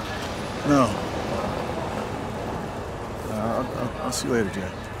 No. I'll see you later,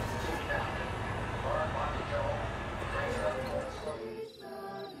 Jack.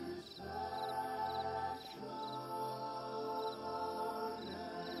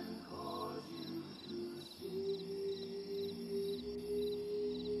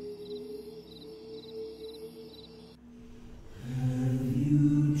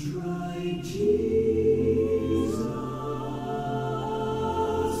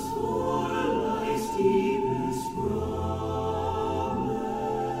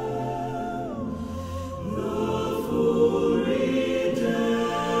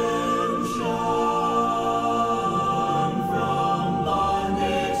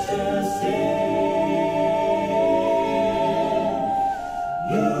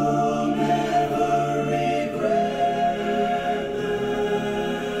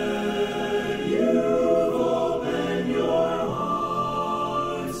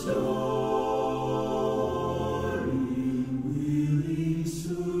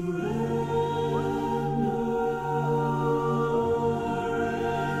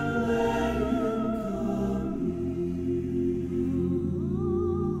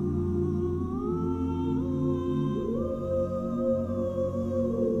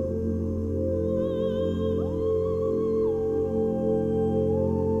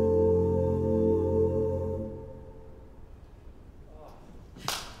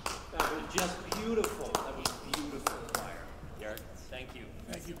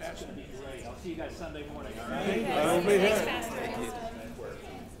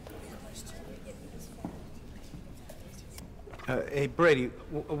 Hey, Brady,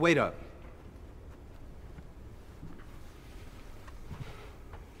 wait up.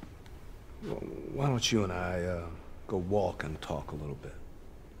 Why don't you and I go walk and talk a little bit?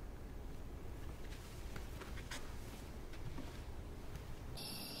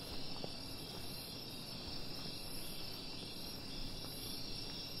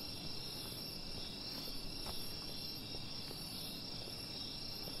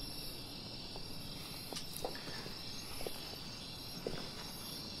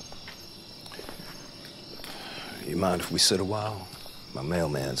 You mind if we sit a while? My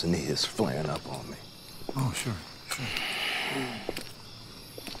mailman's knee is flaring up on me. Oh, sure.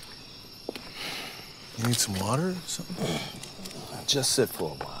 You need some water or something? Just sit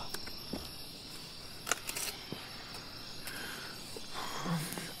for a while.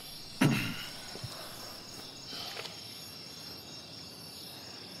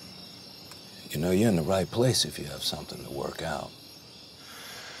 You know, you're in the right place if you have something to work out.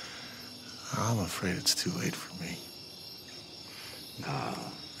 I'm afraid it's too late for me. No,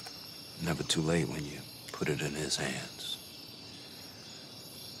 never too late when you put it in his hands.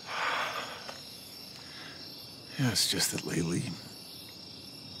 Yeah, it's just that lately...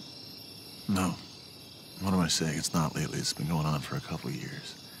 No. What am I saying? It's not lately. It's been going on for a couple of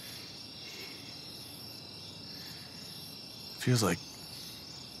years. It feels like...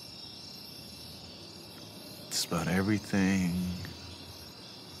 just about everything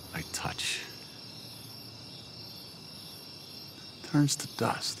I touch turns to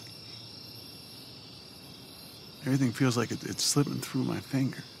dust. Everything feels like it's slipping through my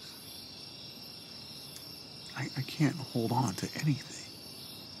fingers. I can't hold on to anything.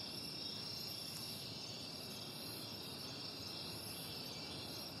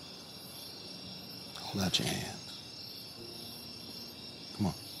 Hold out your hands. Come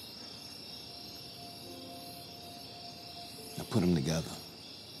on. Now put them together.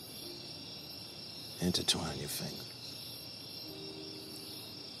 Intertwine your fingers.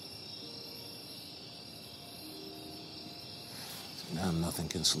 So now nothing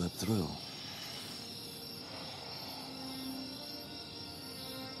can slip through.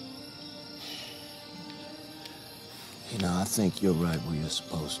 You know, I think you're right where you're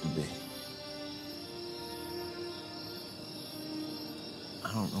supposed to be.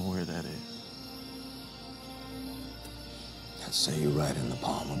 I don't know where that is. I'd say you're right in the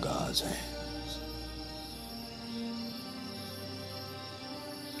palm of God's hands.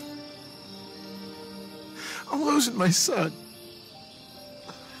 I'm losing my son.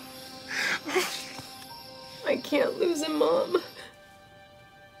 I can't lose him, Mom.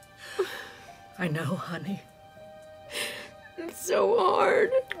 I know, honey. It's so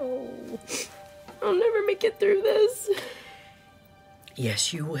hard. Oh. I'll never make it through this.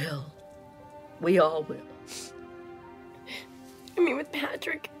 Yes, you will. We all will. I mean, with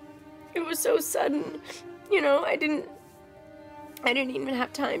Patrick, it was so sudden. You know, I didn't even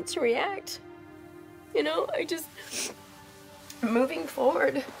have time to react. You know, moving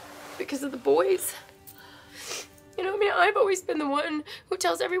forward because of the boys. You know, I mean, I've always been the one who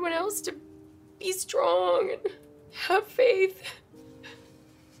tells everyone else to be strong and have faith.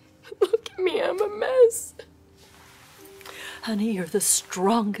 Look at me, I'm a mess. Honey, you're the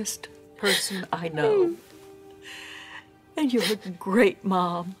strongest person I know. And you're a great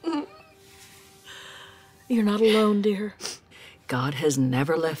mom. You're not alone, dear. God has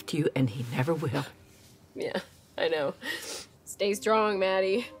never left you, and he never will. Yeah, I know. Stay strong,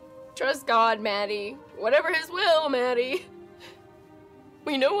 Maddie. Trust God, Maddie. Whatever his will, Maddie.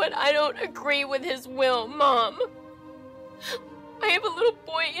 Well, you know what? I don't agree with his will, Mom. I have a little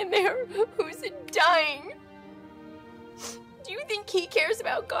boy in there who's dying. Do you think he cares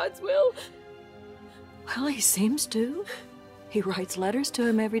about God's will? Well, he seems to. He writes letters to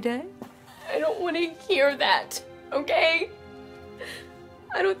him every day. I don't want to hear that, okay?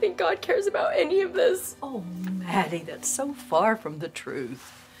 I don't think God cares about any of this. Oh, Maddie, that's so far from the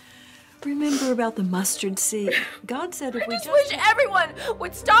truth. Remember about the mustard seed? God said if we just wish everyone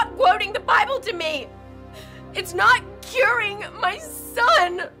would stop quoting the Bible to me. It's not curing my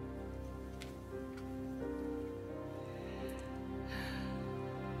son.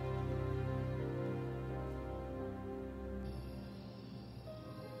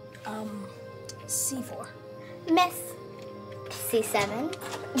 C4. Miss.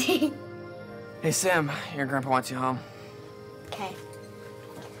 C7. Hey, Sam, your grandpa wants you home. Okay.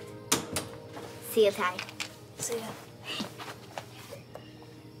 See you, Ty. See ya.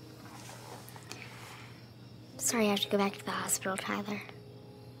 Sorry I have to go back to the hospital, Tyler.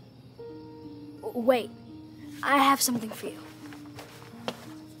 Wait, I have something for you.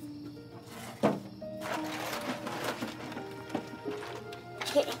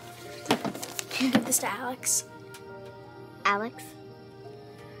 Here. Can you give this to Alex? Alex?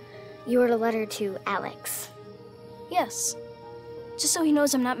 You wrote a letter to Alex. Yes. Just so he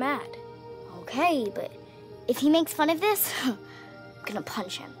knows I'm not mad. Okay, but if he makes fun of this, I'm gonna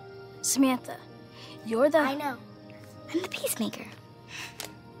punch him. Samantha, you're the... I know. I'm the peacemaker.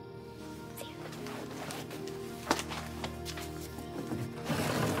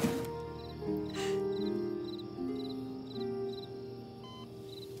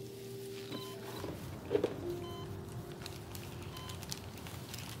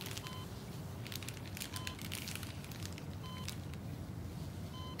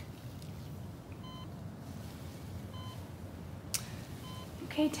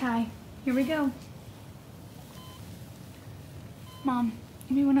 Okay, Ty, here we go. Mom,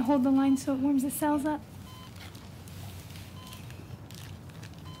 you may want to hold the line so it warms the cells up.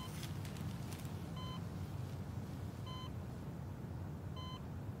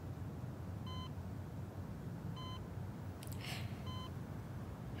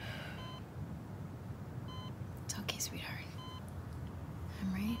 It's okay, sweetheart.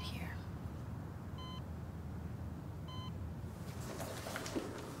 I'm right here.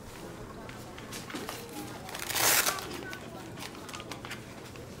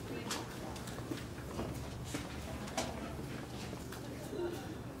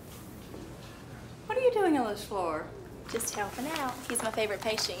 What are you doing on this floor? Just helping out. He's my favorite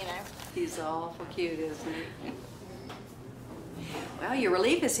patient, you know. He's awful cute, isn't he? Well, your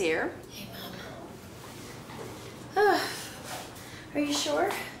relief is here. Are you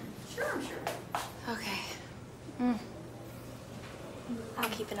sure? Sure, I'm sure. Okay. I'll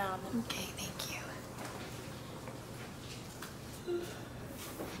keep an eye on them. Okay, thank you.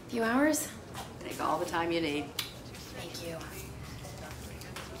 Few hours? Take all the time you need. Thank you.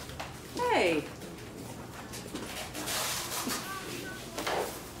 Hey.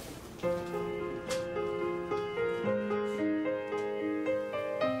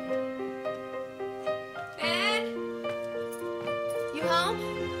 Ed? You home?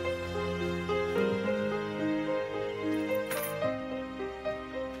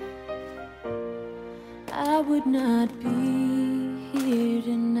 I would not be here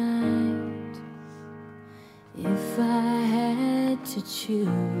tonight if I had to choose.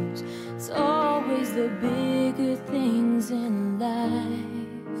 choose. It's always the bigger things in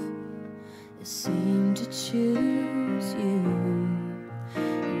life that seem to choose you.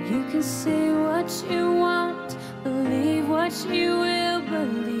 You can say what you want, believe what you will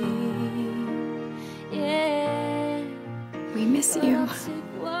believe. Yeah. We miss you.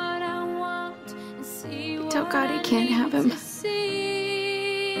 Tell God he can't have him.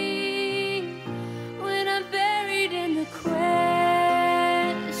 When I'm buried in the questions,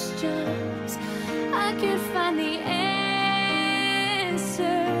 I can find the answers.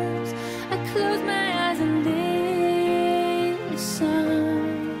 I close my eyes and listen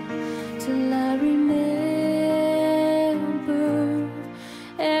till I remember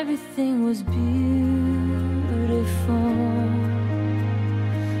everything was beautiful.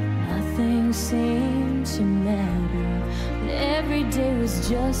 Nothing seemed to matter, and every day was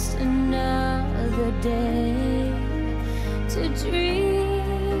just another day to dream.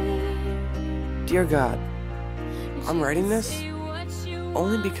 Dear God, I'm writing this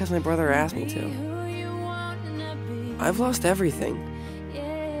only because my brother asked me to. I've lost everything.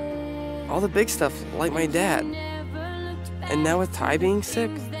 All the big stuff, like my dad. And now with Ty being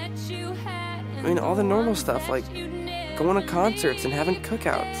sick, I mean, all the normal stuff, like going to concerts and having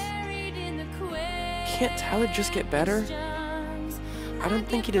cookouts. Can't Tyler just get better? I don't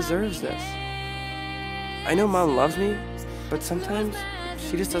think he deserves this. I know Mom loves me, but sometimes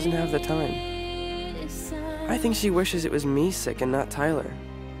she just doesn't have the time. I think she wishes it was me sick and not Tyler.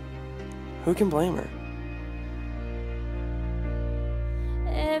 Who can blame her?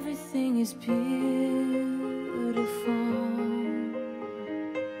 Everything is beautiful.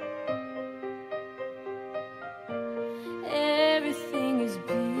 Everything is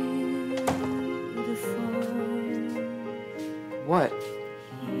beautiful. What?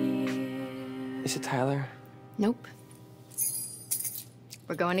 Is it Tyler? Nope.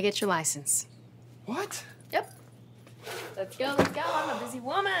 We're going to get your license. What? Yep. Let's go, let's go. I'm a busy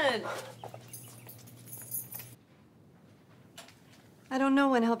woman. I don't know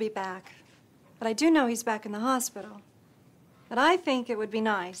when he'll be back, but I do know he's back in the hospital. But I think it would be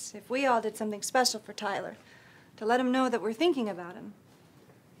nice if we all did something special for Tyler, to let him know that we're thinking about him.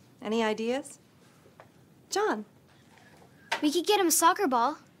 Any ideas? John? We could get him a soccer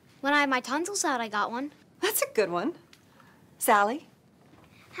ball. When I had my tonsils out, I got one. That's a good one. Sally?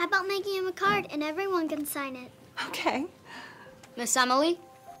 How about making him a card and everyone can sign it? Okay. Miss Emily?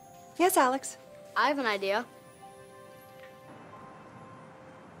 Yes, Alex? I have an idea.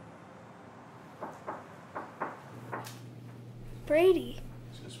 Brady.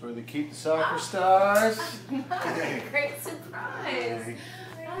 This is where they keep the soccer stars. Great surprise.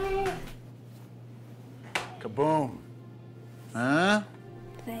 Kaboom. Huh?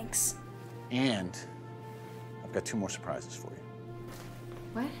 Thanks. And I've got 2 more surprises for you.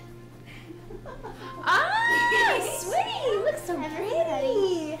 What? Ah, sweetie, you look so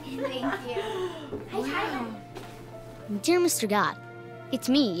pretty. Thank you. Hi, Tyler. Dear Mr. God, it's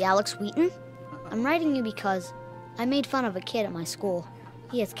me, Alex Wheaton. I'm writing you because I made fun of a kid at my school.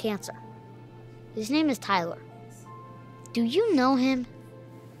 He has cancer. His name is Tyler. Do you know him?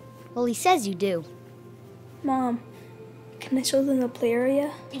 Well, he says you do. Mom, can I show them the play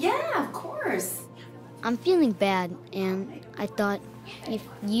area? Yeah, of course. I'm feeling bad, and I thought if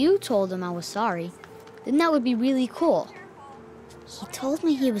you told him I was sorry, then that would be really cool. He told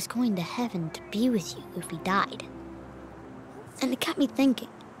me he was going to heaven to be with you if he died. And it got me thinking,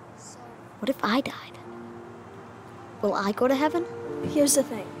 what if I died? Will I go to heaven? Here's the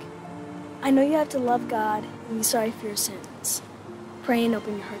thing. I know you have to love God and be sorry for your sins. Pray and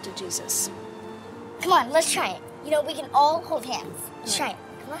open your heart to Jesus. Come on, let's try it. You know, we can all hold hands. Let's try it.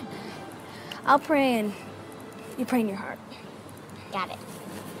 Come on. I'll pray and you pray in your heart. Got it.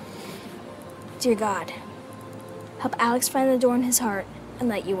 Dear God, help Alex find the door in his heart and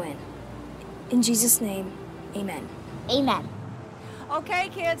let you in. In Jesus' name, amen. Amen. Okay,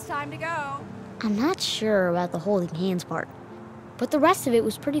 kids, time to go. I'm not sure about the holding hands part, but the rest of it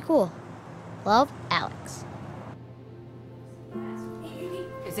was pretty cool. Love, Alex.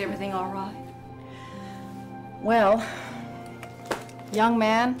 Is everything all right? Well, young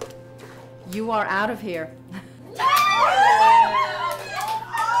man, you are out of here.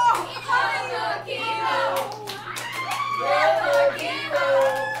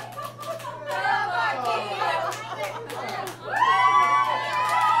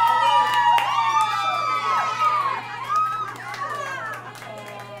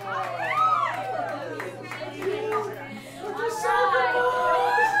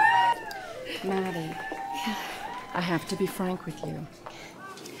 Maddie, I have to be frank with you.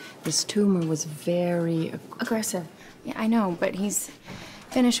 This tumor was very aggressive. Yeah, I know, but he's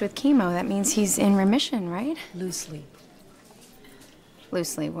finished with chemo. That means he's in remission, right? Loosely.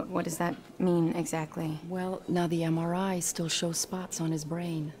 Loosely. What does that mean exactly? Well, now the MRI still shows spots on his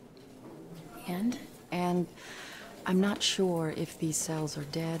brain. And? And I'm not sure if these cells are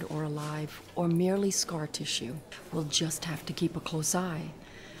dead or alive or merely scar tissue. We'll just have to keep a close eye.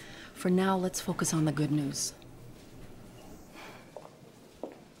 For now, let's focus on the good news.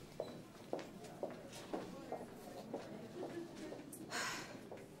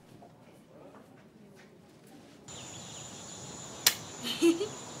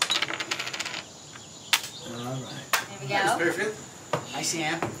 All right. There we go. Miss Fairfield. Hi,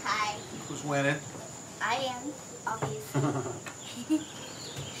 Sam. Hi. Who's winning? I am, obviously.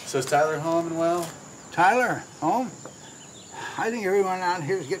 So is Tyler home and well? Tyler, home? I think everyone out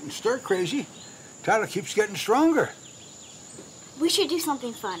here is getting stir crazy. Tyler keeps getting stronger. We should do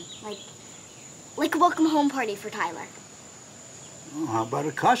something fun, like a welcome home party for Tyler. Oh, how about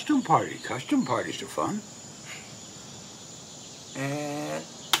a costume party? Costume parties are fun. And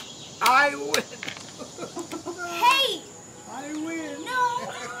I win. Hey! I win. No!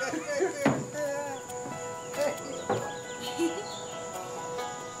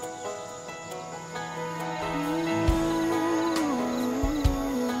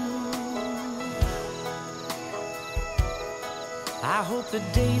 I hope the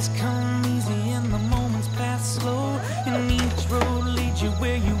days come easy and the moments pass slow, and each road leads you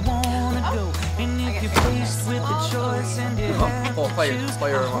where you wanna go. And if you're faced with a choice and you have to choose,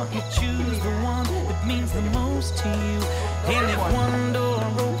 I hope you choose the one that means the most to you. And if one door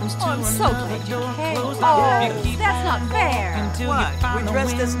opens to another door closed, I hope you keep that's not fair. until What? you find We're a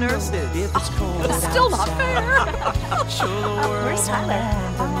dressed as window. nurses. If it's cold It's still not outside, show the world Where's Tyler? the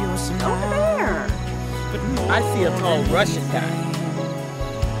warmth of your smile. Over there. But I see a tall Russian guy.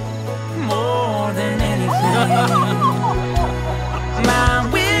 more than anything, my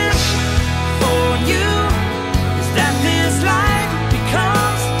wish for you is that this life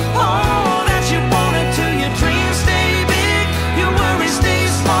becomes all that you want it to. Your dreams stay big, your worries stay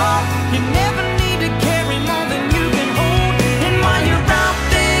small. You never need to carry more than you can hold. And while you're out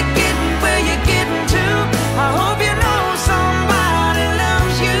there getting where you're getting to, I hope you know somebody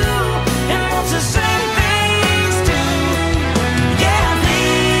loves you and wants the same things too. Yeah,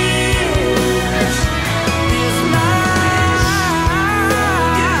 this is my wish.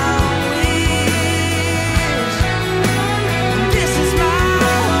 This is my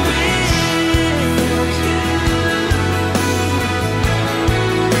wish.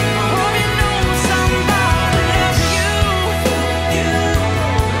 I hope you know somebody loves you.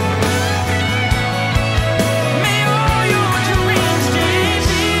 May all your dreams stay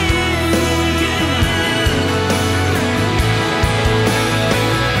big.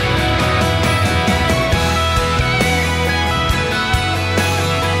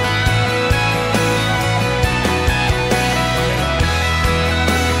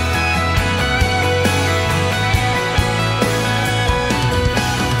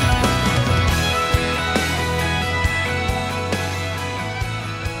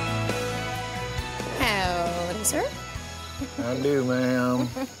 Howdy, sir. I do, ma'am.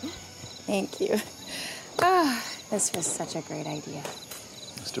 Thank you. Oh, this was such a great idea.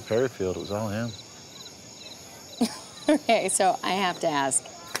 Mr. Perryfield, it was all him. Okay, so I have to ask,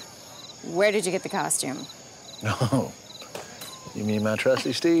 where did you get the costume? Oh, you mean my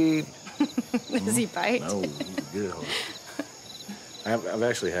trusty steed? Does he bite? No, he's a good horse. I've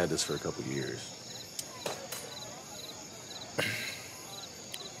actually had this for a couple of years.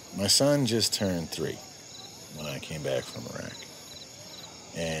 My son just turned 3 when I came back from Iraq.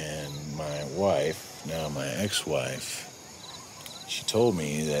 And my wife, now my ex-wife, she told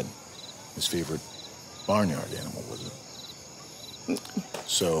me that his favorite barnyard animal was it.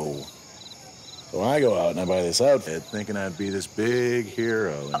 So I go out and I buy this outfit thinking I'd be this big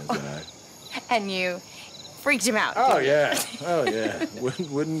hero in his eye. And you freaked him out. Oh, didn't you? yeah. Oh, yeah.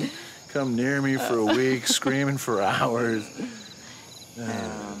 Wouldn't come near me for a week, screaming for hours.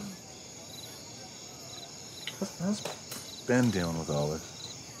 How's Ben dealing with all this?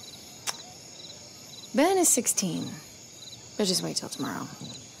 Ben is 16, but just wait till tomorrow.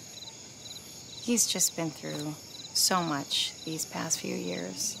 He's just been through so much these past few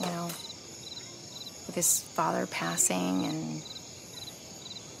years, you know, with his father passing and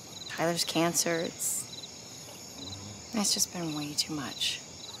Tyler's cancer. It's just been way too much.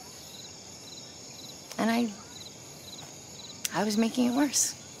 And I was making it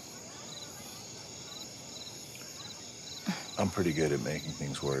worse. I'm pretty good at making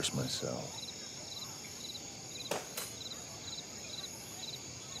things worse myself.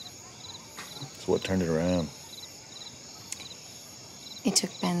 So what turned it around? It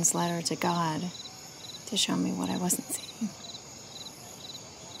took Ben's letter to God to show me what I wasn't seeing.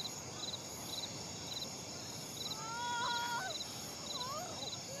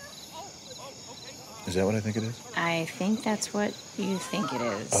 Is that what I think it is? I think that's what you think it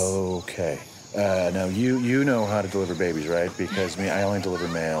is. Okay. Now, you know how to deliver babies, right? Because I only deliver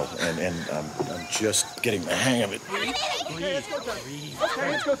male, and I'm just getting the hang of it. Okay,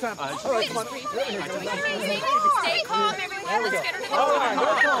 let's go time. All right, come on. Stay calm, everyone. Let's get her to the All right,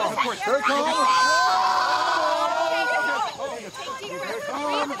 very calm. Of course, very calm. Very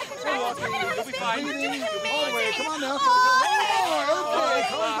calm. You'll be fine. All the way. Come on now.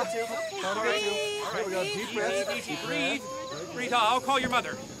 Okay, we got deep breaths. Easy, breathe. Breathe. I'll call your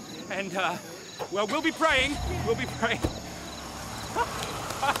mother. And, well, we'll be praying. We'll be praying.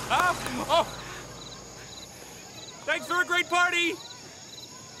 Oh! Thanks for a great party!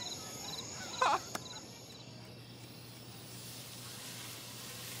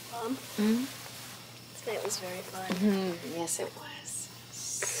 Mom? Hmm? Tonight was very fun. Yes, it was.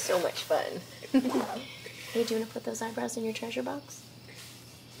 So much fun. Hey, do you want to put those eyebrows in your treasure box?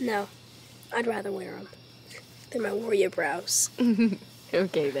 No, I'd rather wear them. They're my warrior brows.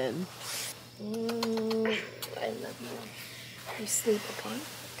 Okay, then. I love you. You sleep, okay?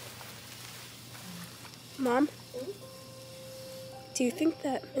 Mom? Do you think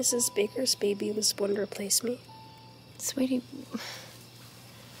that Mrs. Baker's baby was born to replace me? Sweetie,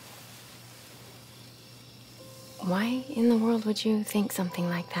 why in the world would you think something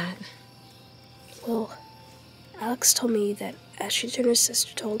like that? Well, Alex told me that Ashley Turner's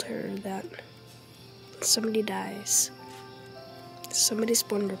sister told her that when somebody dies, somebody's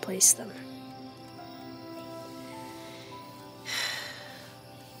born to replace them.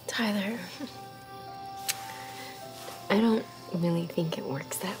 Tyler, I don't really think it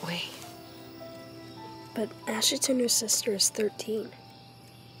works that way. But Ashley Turner's sister is 13.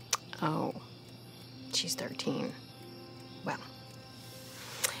 Oh, she's 13. Well,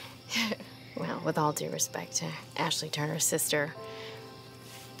 well, with all due respect to Ashley Turner's sister,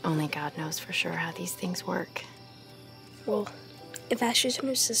 only God knows for sure how these things work. Well, if Ashley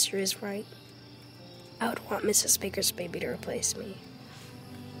Turner's sister is right, I would want Mrs. Baker's baby to replace me.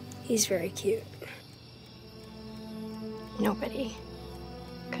 He's very cute. Nobody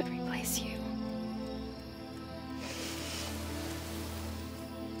could replace you.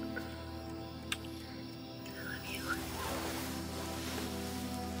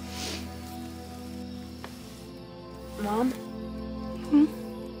 Mom?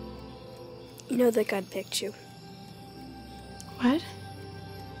 You know that God picked you. What?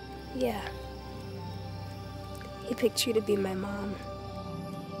 Yeah. He picked you to be my mom.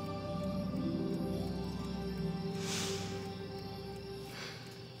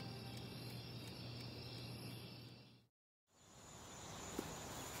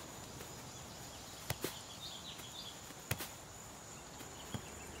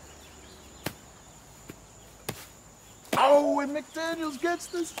 Oh, and McDaniels gets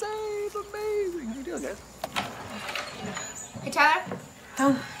the save. Amazing. How you doing, guys? Hey, Tyler.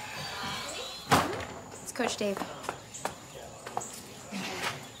 Oh. It's Coach Dave.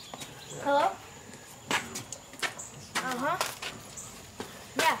 Hello? Uh-huh.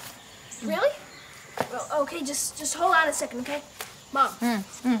 Yeah. Really? Well, okay, just hold on a second, okay? Mom,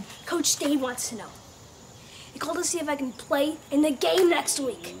 Coach Dave wants to know. He called to see if I can play in the game next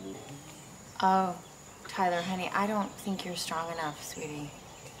week. Oh, Tyler, honey, I don't think you're strong enough, sweetie.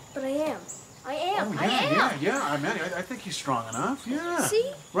 But I am. I am. Oh, I am. I think he's strong enough. Yeah.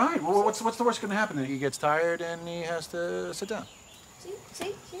 See? Right. Well, what's the worst going to happen? That he gets tired and he has to sit down.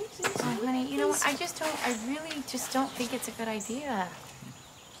 See? Oh, honey, you know what? I really just don't think it's a good idea.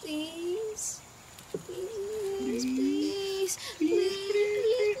 Please. Please.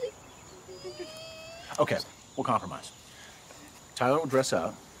 Okay, we'll compromise. Tyler will dress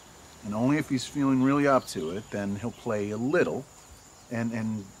out, and only if he's feeling really up to it, then he'll play a little. And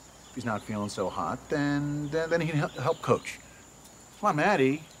if he's not feeling so hot, then he can help coach. Come on,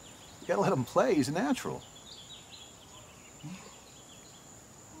 Maddie. You gotta let him play. He's a natural.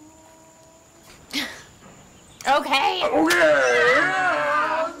 Okay.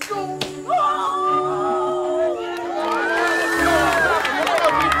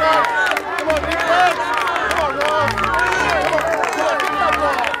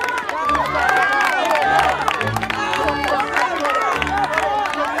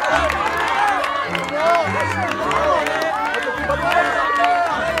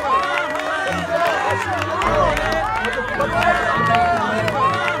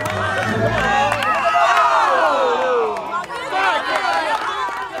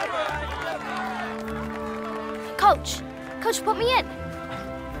 Coach, put me in.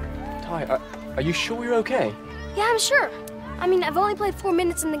 Hi, are you sure you're okay? Yeah, I'm sure. I mean, I've only played 4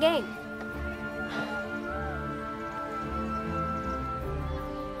 minutes in the game.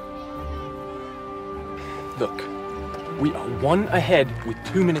 Look, we are 1 ahead with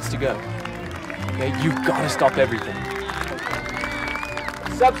 2 minutes to go. Okay, you've got to stop everything.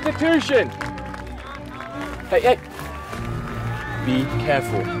 Substitution! Hey! Be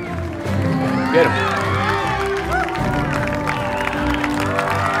careful. Get him.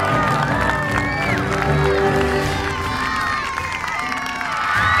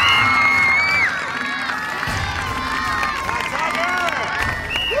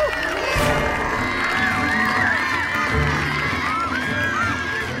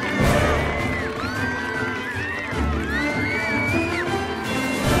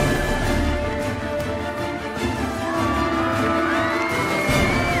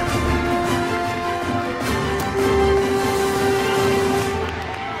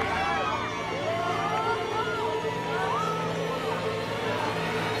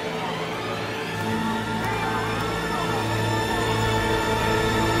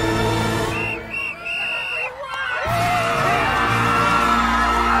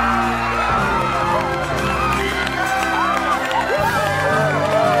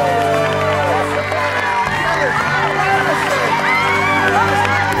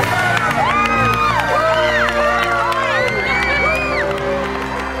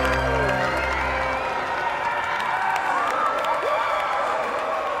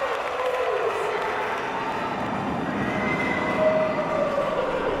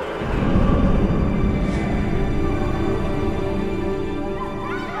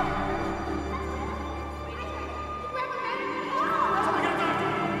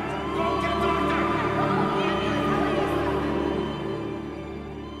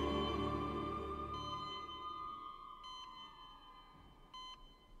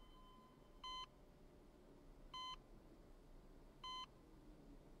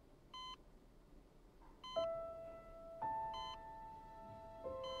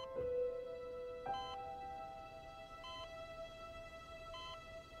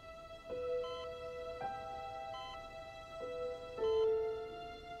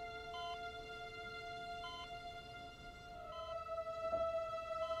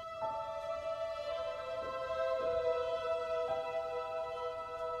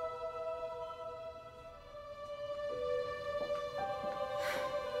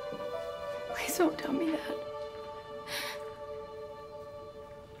 Please don't tell me that.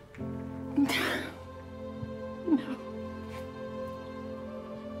 No.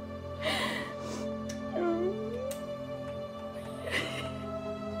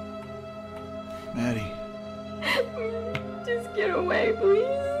 Maddie. Just get away, please.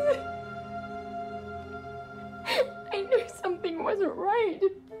 I knew something wasn't right.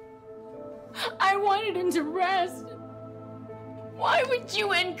 I wanted him to rest. Why would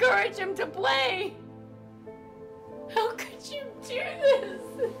you encourage him to play? How could you do this?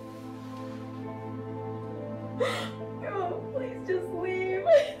 Oh, please just leave.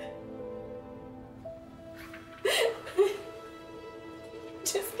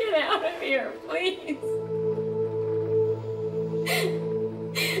 Just get out of here, please.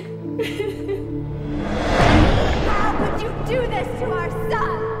 How could you do this to our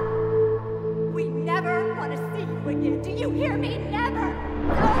son? We never want to see you again. Do you hear me? Never.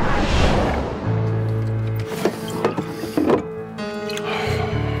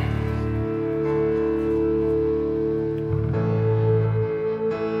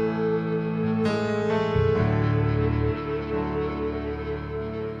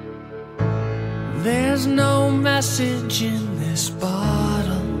 There's no message in this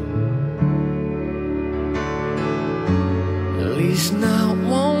bottle, at least not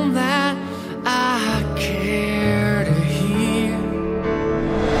one that I care to hear.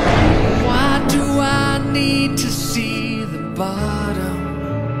 Why do I need to see the bottom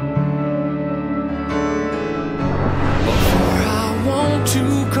before I want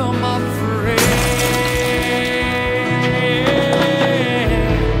to come up for air?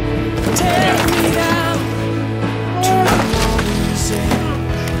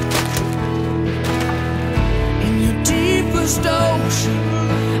 Ocean,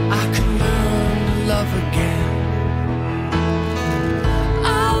 I can learn to love again.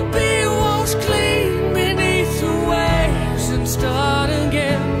 I'll be washed clean beneath the waves and start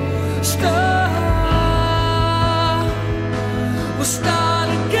again. We'll start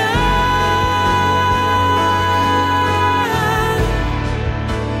again.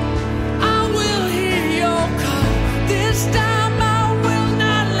 I will hear your call. This time I will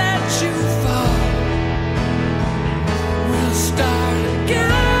not let you fall. We'll start again.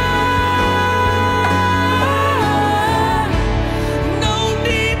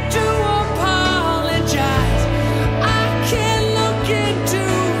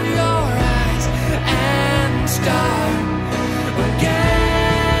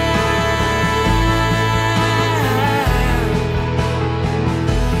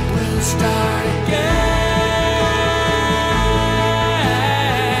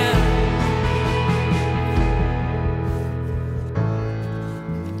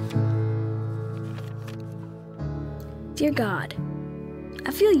 Dear God,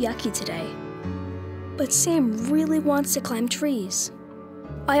 I feel yucky today, but Sam really wants to climb trees.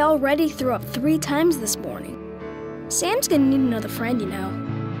 I already threw up 3 times this morning. Sam's gonna need another friend, you know.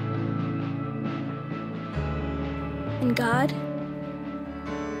 And God,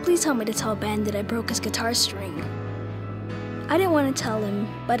 please tell me to tell Ben that I broke his guitar string. I didn't want to tell him,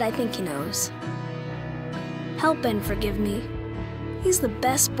 but I think he knows. Help Ben forgive me. He's the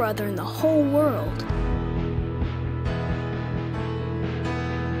best brother in the whole world.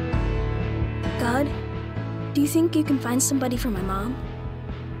 God, do you think you can find somebody for my mom?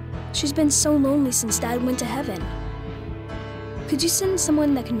 She's been so lonely since Dad went to heaven. Could you send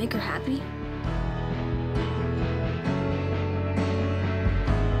someone that can make her happy?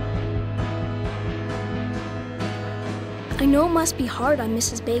 I know it must be hard on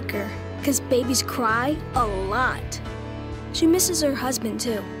Mrs. Baker, because babies cry a lot. She misses her husband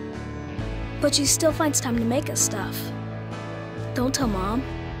too, but she still finds time to make us stuff. Don't tell Mom,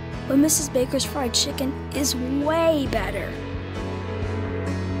 but Mrs. Baker's fried chicken is way better.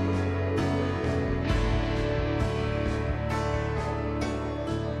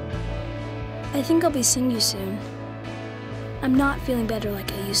 I think I'll be seeing you soon. I'm not feeling better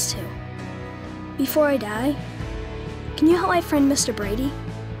like I used to. Before I die, can you help my friend Mr. Brady?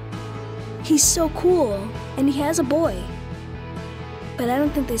 He's so cool, and he has a boy. But I don't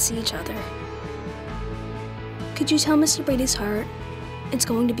think they see each other. Could you tell Mr. Brady's heart it's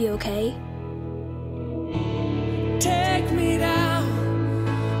going to be okay? Take me down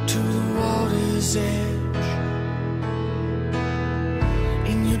to the water's edge.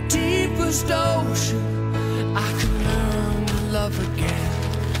 In your deepest ocean, I can learn to love again.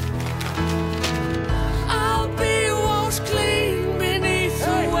 I'll be washed clean beneath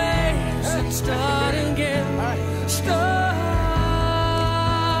the waves and start again. We'll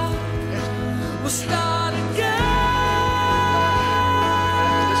start again.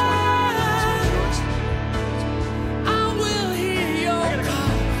 I will hear your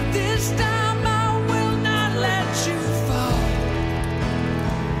call. This time I will not let you fall.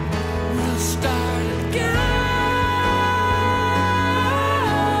 We'll start again.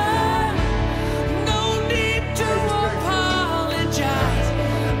 No need to apologize.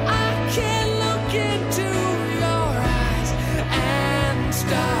 I can look into your eyes and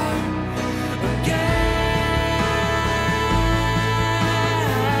start again.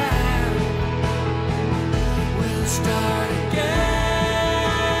 We'll start again.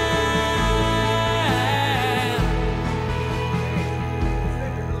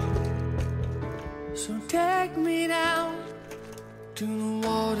 So take me down to the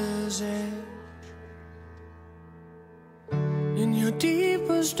water's edge. In your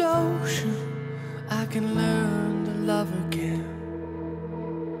deepest ocean, I can learn to love again.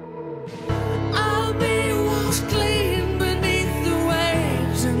 I'll be washed clean beneath the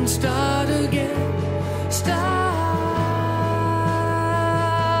waves and start again. Start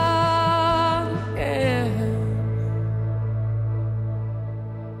again.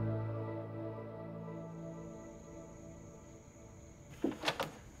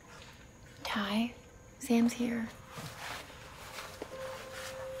 Ty, Sam's here.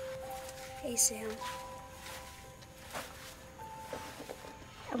 Hey, Sam.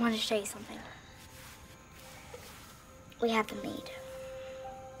 I want to show you something. We have them made.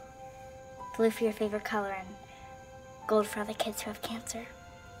 Blue for your favorite color and gold for other kids who have cancer.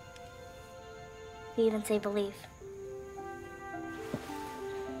 We even say believe.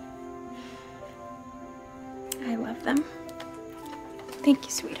 I love them. Thank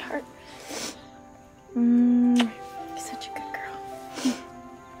you, sweetheart. You're such a good girl.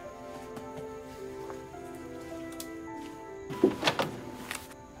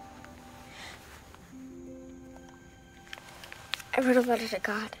 I wrote a letter to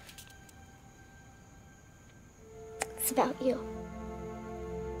God. It's about you.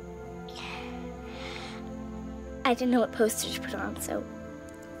 I didn't know what poster to put on, so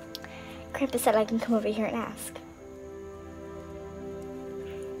Grandpa said I can come over here and ask.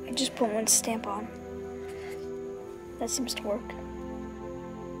 I just put one stamp on. That seems to work.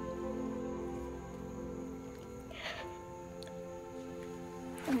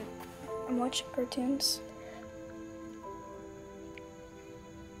 I'm watching cartoons.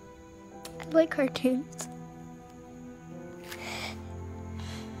 I like cartoons.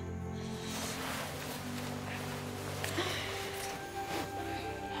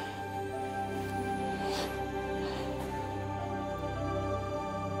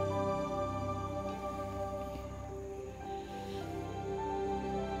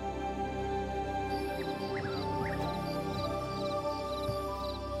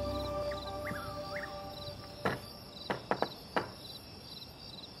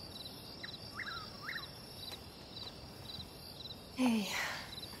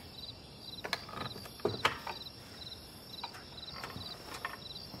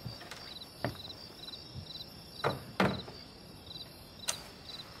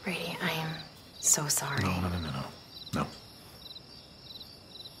 sorry. No.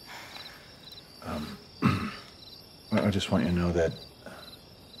 I just want you to know that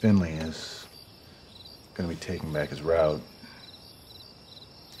Finley is going to be taking back his route.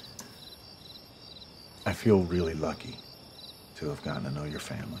 I feel really lucky to have gotten to know your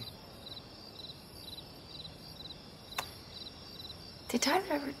family. Did Tyler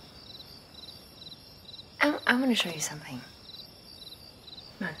ever... I want to show you something.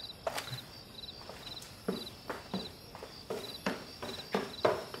 Come on.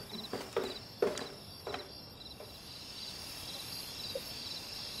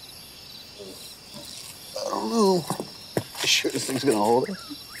 I don't know. You sure this thing's gonna hold it?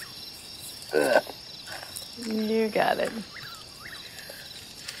 You got it.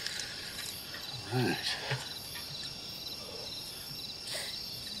 All right.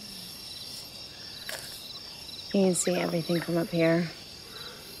 You can see everything from up here.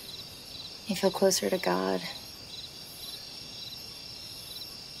 You feel closer to God.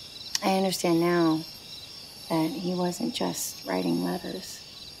 I understand now that he wasn't just writing letters.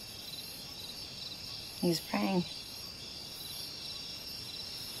 He was praying.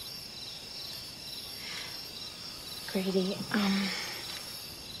 Grady,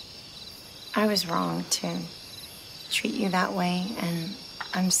 I was wrong to treat you that way, and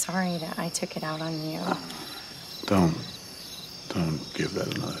I'm sorry that I took it out on you. Don't give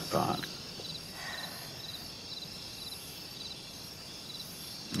that another thought.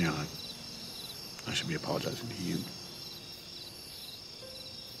 You know, I should be apologizing to you.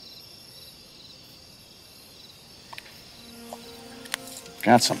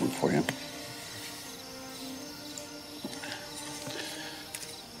 Got something for you.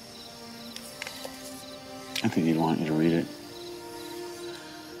 I think he'd want you to read it.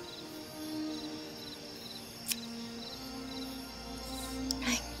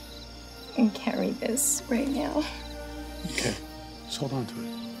 I can't read this right now. Okay, just hold on to it.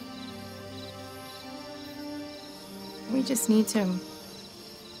 We just need to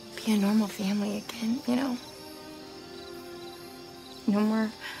be a normal family again, you know? No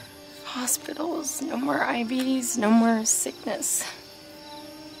more hospitals, no more IVs, no more sickness.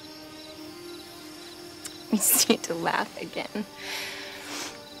 We just need to laugh again.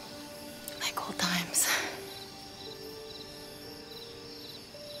 Like old times.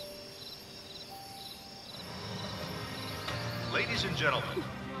 Ladies and gentlemen,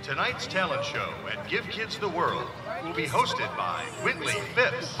 tonight's talent show at Give Kids the World will be hosted by Whitley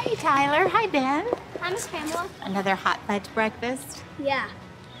Phipps. Hey, Tyler. Hi, Ben. Hi, Miss Pamela. Another hot fudge breakfast? Yeah.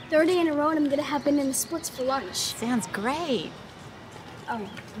 30 in a row, and I'm gonna have banana splits for lunch. Sounds great. Oh,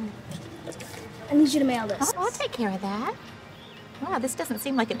 I need you to mail this. Oh, I'll take care of that. Wow, this doesn't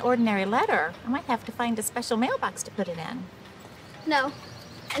seem like an ordinary letter. I might have to find a special mailbox to put it in. No,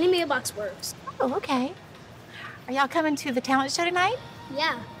 any mailbox works. Oh, okay. Are y'all coming to the talent show tonight?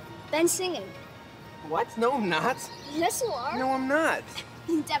 Yeah, Ben's singing. What? No, I'm not. Yes, you are. No, I'm not.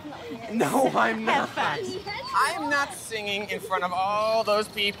 He definitely is. No, I'm not. Yes, you I'm not singing in front of all those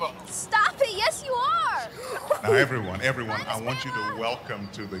people. Stop it. Yes, you are. Now, everyone, I want you to welcome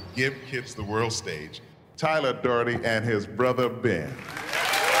to the Give Kids the World stage, Tyler Doherty and his brother Ben.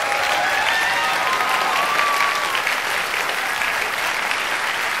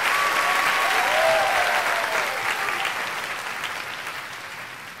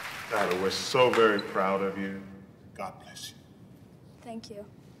 Tyler, we're so very proud of you. God bless you. Thank you.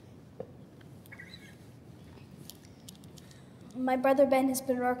 My brother Ben has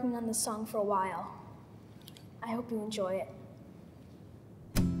been working on this song for a while. I hope you enjoy it.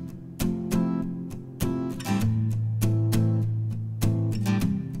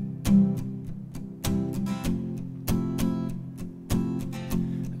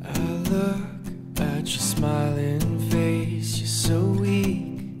 I look at your smiling face, you're so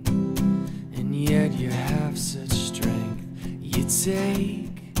weak, and yet you have such strength. You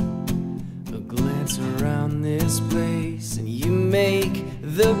take a glance around this place, and you make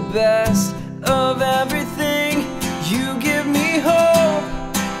the best of everything. You give me hope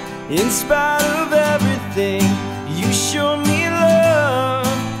in spite of everything. You show me love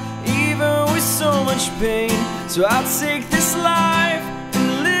even with so much pain. So I'll take this life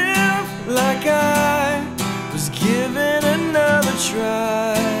and live like I was given another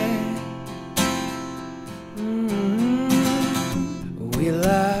try. We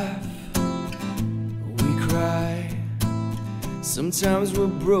laugh, we cry. Sometimes we're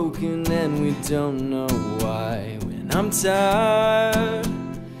broken and we don't know why. When I'm tired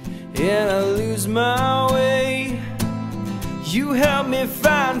and I lose my way, you help me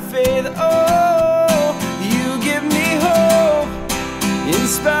find faith. Oh, you give me hope in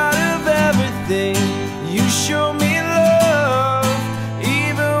spite of everything. show me love,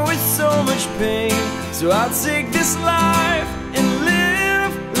 even with so much pain. So I'll take this life and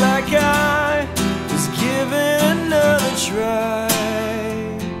live like I was given another try.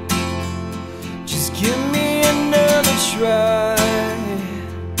 Just give me another try.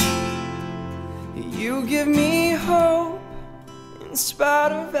 You give me hope in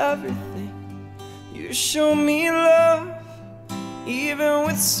spite of everything. You show me love, even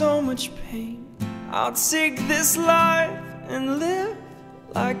with so much pain. I'll take this life and live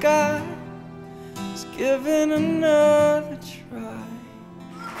like I was given another try.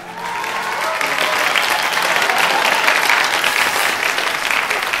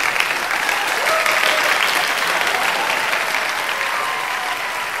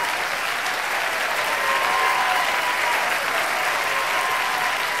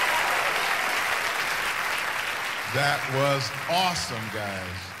 That was awesome, guys.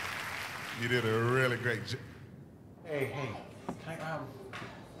 You did a really great job. Hey,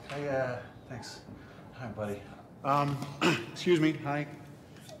 thanks. Hi, buddy. Excuse me, hi.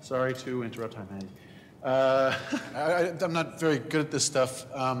 Sorry to interrupt. Hi, Maddie. I'm not very good at this stuff.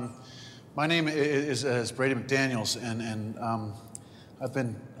 My name is Brady McDaniels, and I've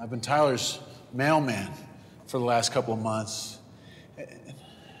been Tyler's mailman for the last couple of months.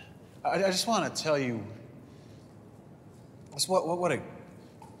 I just want to tell you,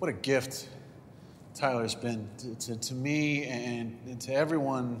 what a gift Tyler's been to me and to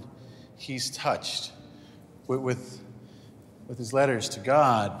everyone he's touched with his letters to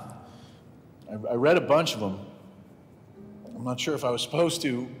God. I read a bunch of them. I'm not sure if I was supposed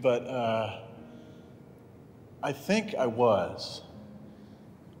to, but I think I was,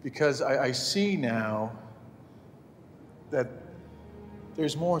 because I see now that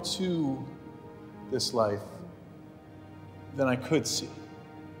there's more to this life than I could see.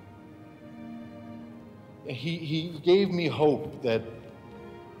 He gave me hope that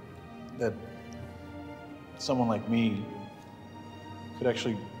someone like me could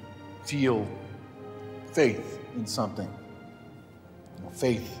actually feel faith in something,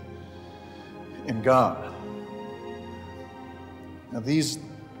 faith in God. Now these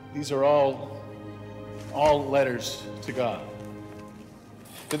are all letters to God.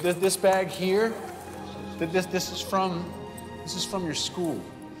 This bag here, this is from your school.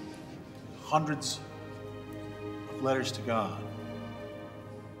 Hundreds of letters to God.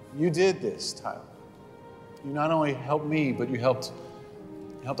 You did this, Tyler. You not only helped me, but you helped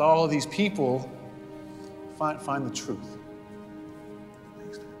all of these people find the truth.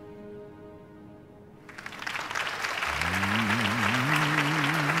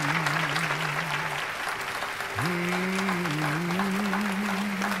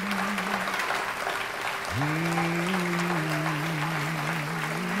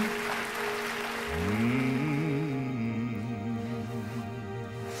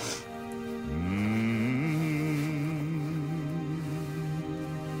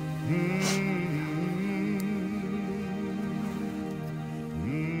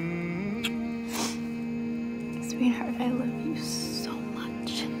 Sweetheart, I love you so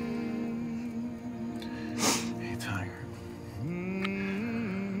much. Hey, Tiger.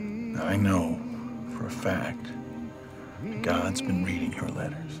 Now, I know for a fact that God's been reading your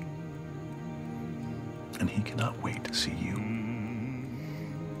letters. And he cannot wait to see you.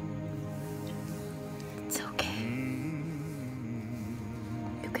 It's okay.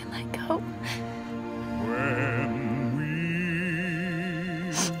 You can let go. When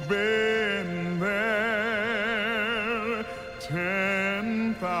we've been there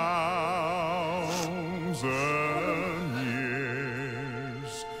 10,000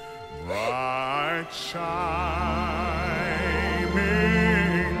 years, bright shining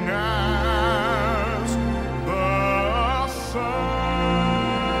as the sun.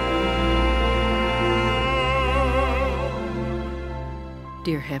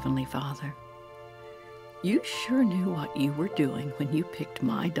 Dear Heavenly Father, you sure knew what you were doing when you picked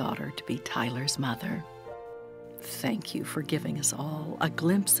my daughter to be Tyler's mother. Thank you for giving us all a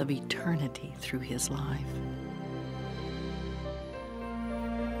glimpse of eternity through his life.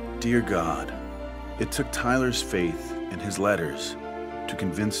 Dear God, it took Tyler's faith and his letters to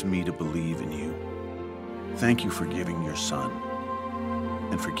convince me to believe in you. Thank you for giving your son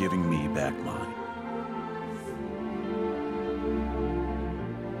and for giving me back mine.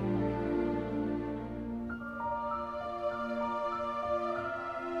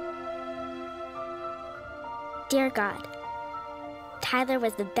 Dear God, Tyler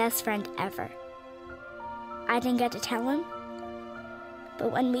was the best friend ever. I didn't get to tell him,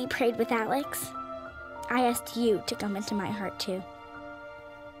 but when we prayed with Alex, I asked you to come into my heart too.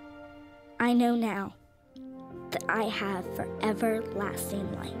 I know now that I have for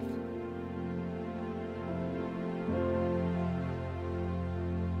everlasting life.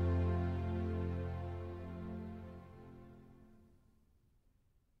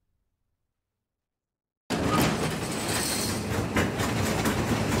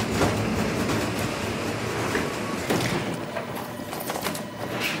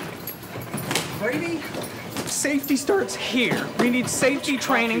 Lady, safety starts here. We need safety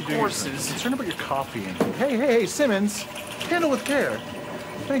training courses. Turn over your coffee and hey, Simmons, handle with care.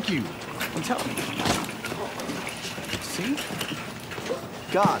 Thank you. I'm telling you. See?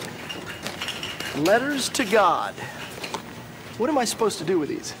 God. Letters to God. What am I supposed to do with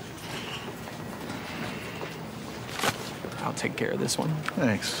these? I'll take care of this one.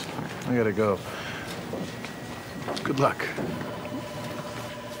 Thanks. I gotta go. Good luck.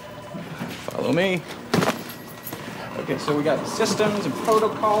 Follow me. Okay, so we got systems and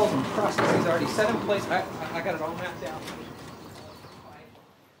protocols and processes already set in place. I got it all mapped out.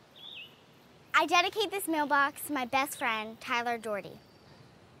 I dedicate this mailbox to my best friend, Tyler Doherty.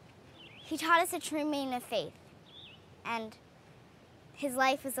 He taught us a true meaning of faith, and his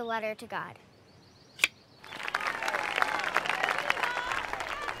life was a letter to God.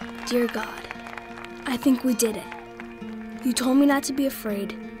 Dear God, I think we did it. You told me not to be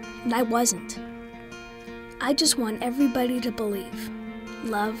afraid, and I wasn't. I just want everybody to believe.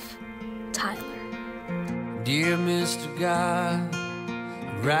 Love, Tyler. Dear Mr. God,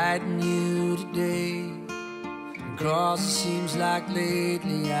 I'm writing you today, because it seems like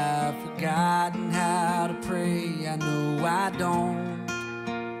lately I've forgotten how to pray. I know I don't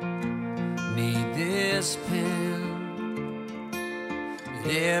need this pen,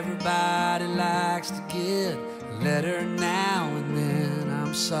 but everybody likes to get a letter now and then.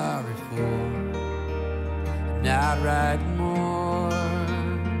 I'm sorry for not writing more,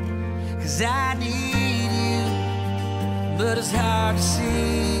 'cause I need you, but it's hard to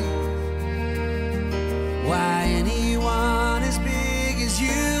see why anyone as big as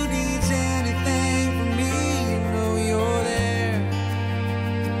you needs anything from me. You know you're there,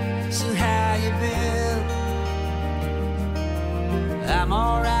 so how you been? I'm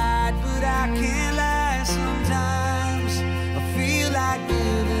alright, but I can't lie sometimes. I feel like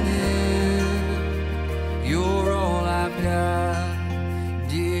giving in. You're all I've got,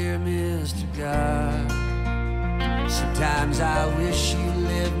 dear Mr. God. Sometimes I wish you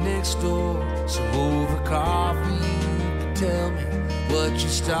lived next door, so over coffee you could tell me what you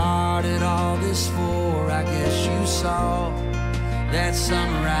started all this for. I guess you saw that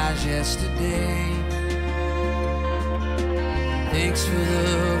sunrise yesterday. Thanks for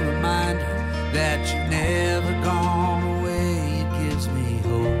the reminder that you've never gone away. It gives me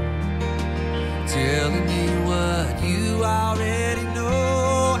hope, telling me what you already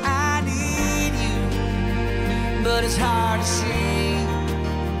know. I need you, but it's hard to see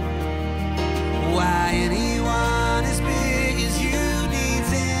why anyone as big as you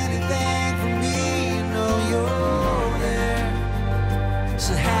needs anything from me. You know you're there,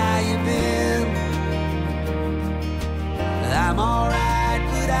 so how you been? I'm alright,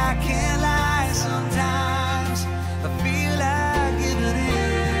 but I can't lie sometimes. I feel like giving in.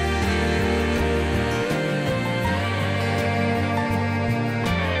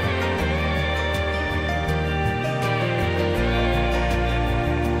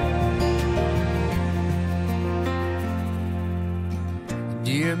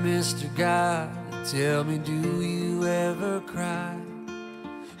 Dear Mr. God, tell me, do you ever cry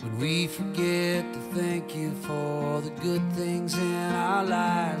when we forget to thank you for the good things in our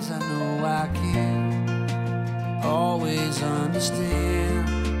lives? I know I can't always understand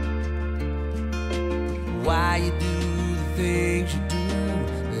why you do the things you do,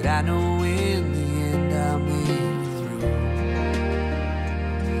 but I know in the end I'll make it through.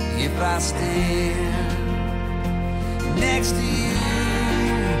 If I stand next to you,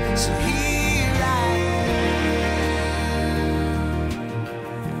 so here I am.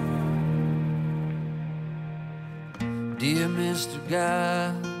 Dear Mr.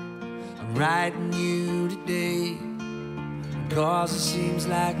 God, I'm writing you today, because it seems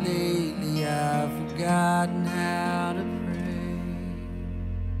like lately I've forgotten how to pray.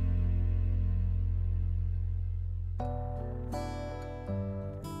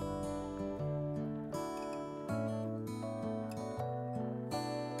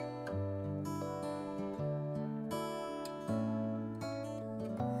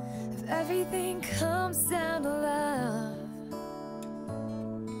 If everything comes down to love,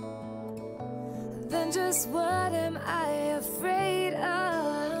 then just what am I afraid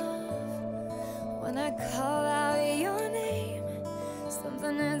of? When I call out your name,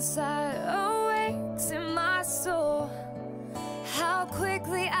 something inside awakes in my soul.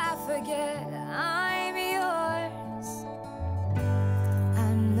 quickly I forget I'm yours.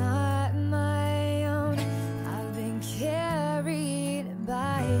 I'm not my own. I've been carried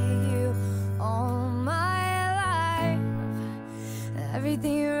by you all my life.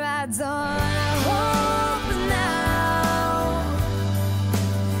 Everything rides on. I hope now.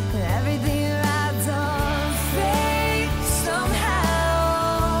 Everything rides on fate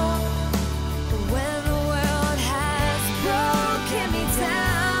somehow. When the world has broken me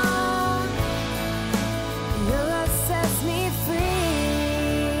down, your love sets me free.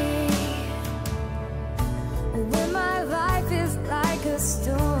 When my life is like a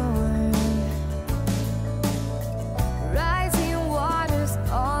storm, rising waters,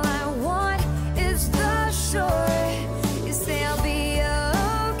 all I want is the shore. You say I'll be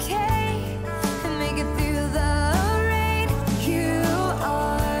okay and make it through the rain. You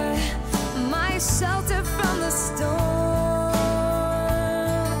are my shelter from the storm.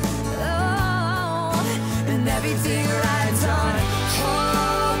 Oh, and everything rides on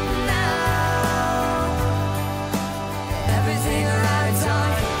hope now. Everything rides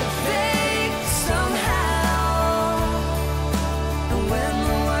on fate somehow. And when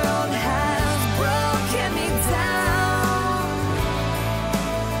the world has broken me down,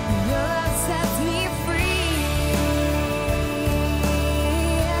 your love sets me free.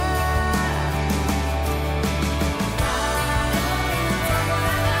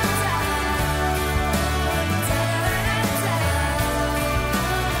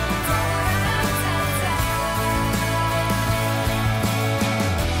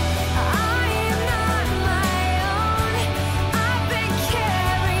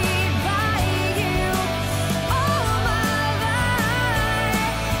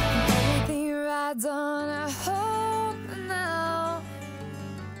 Everything rides on a hope now.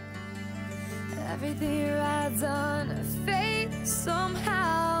 Everything rides on a fate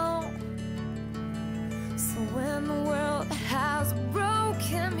somehow. So when the world has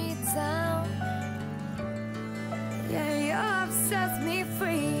broken me down, yeah, your love sets me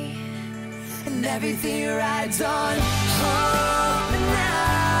free. And everything rides on hope now.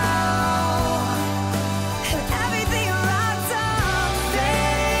 And everything rides on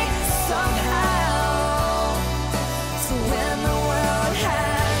fate somehow. So when the world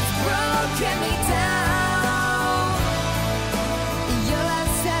has broken me down, your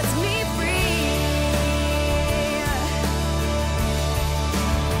love sets me free.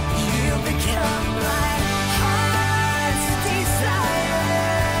 You become my heart's desire,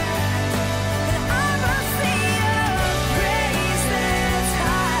 and I will sing your praise that's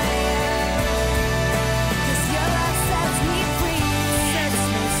higher. 'Cause your love sets me free. And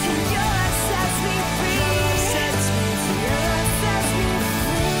your love sets me free. Your love sets me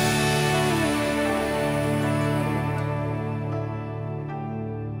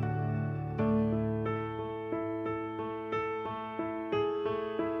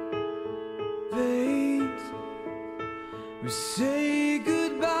Fate, we say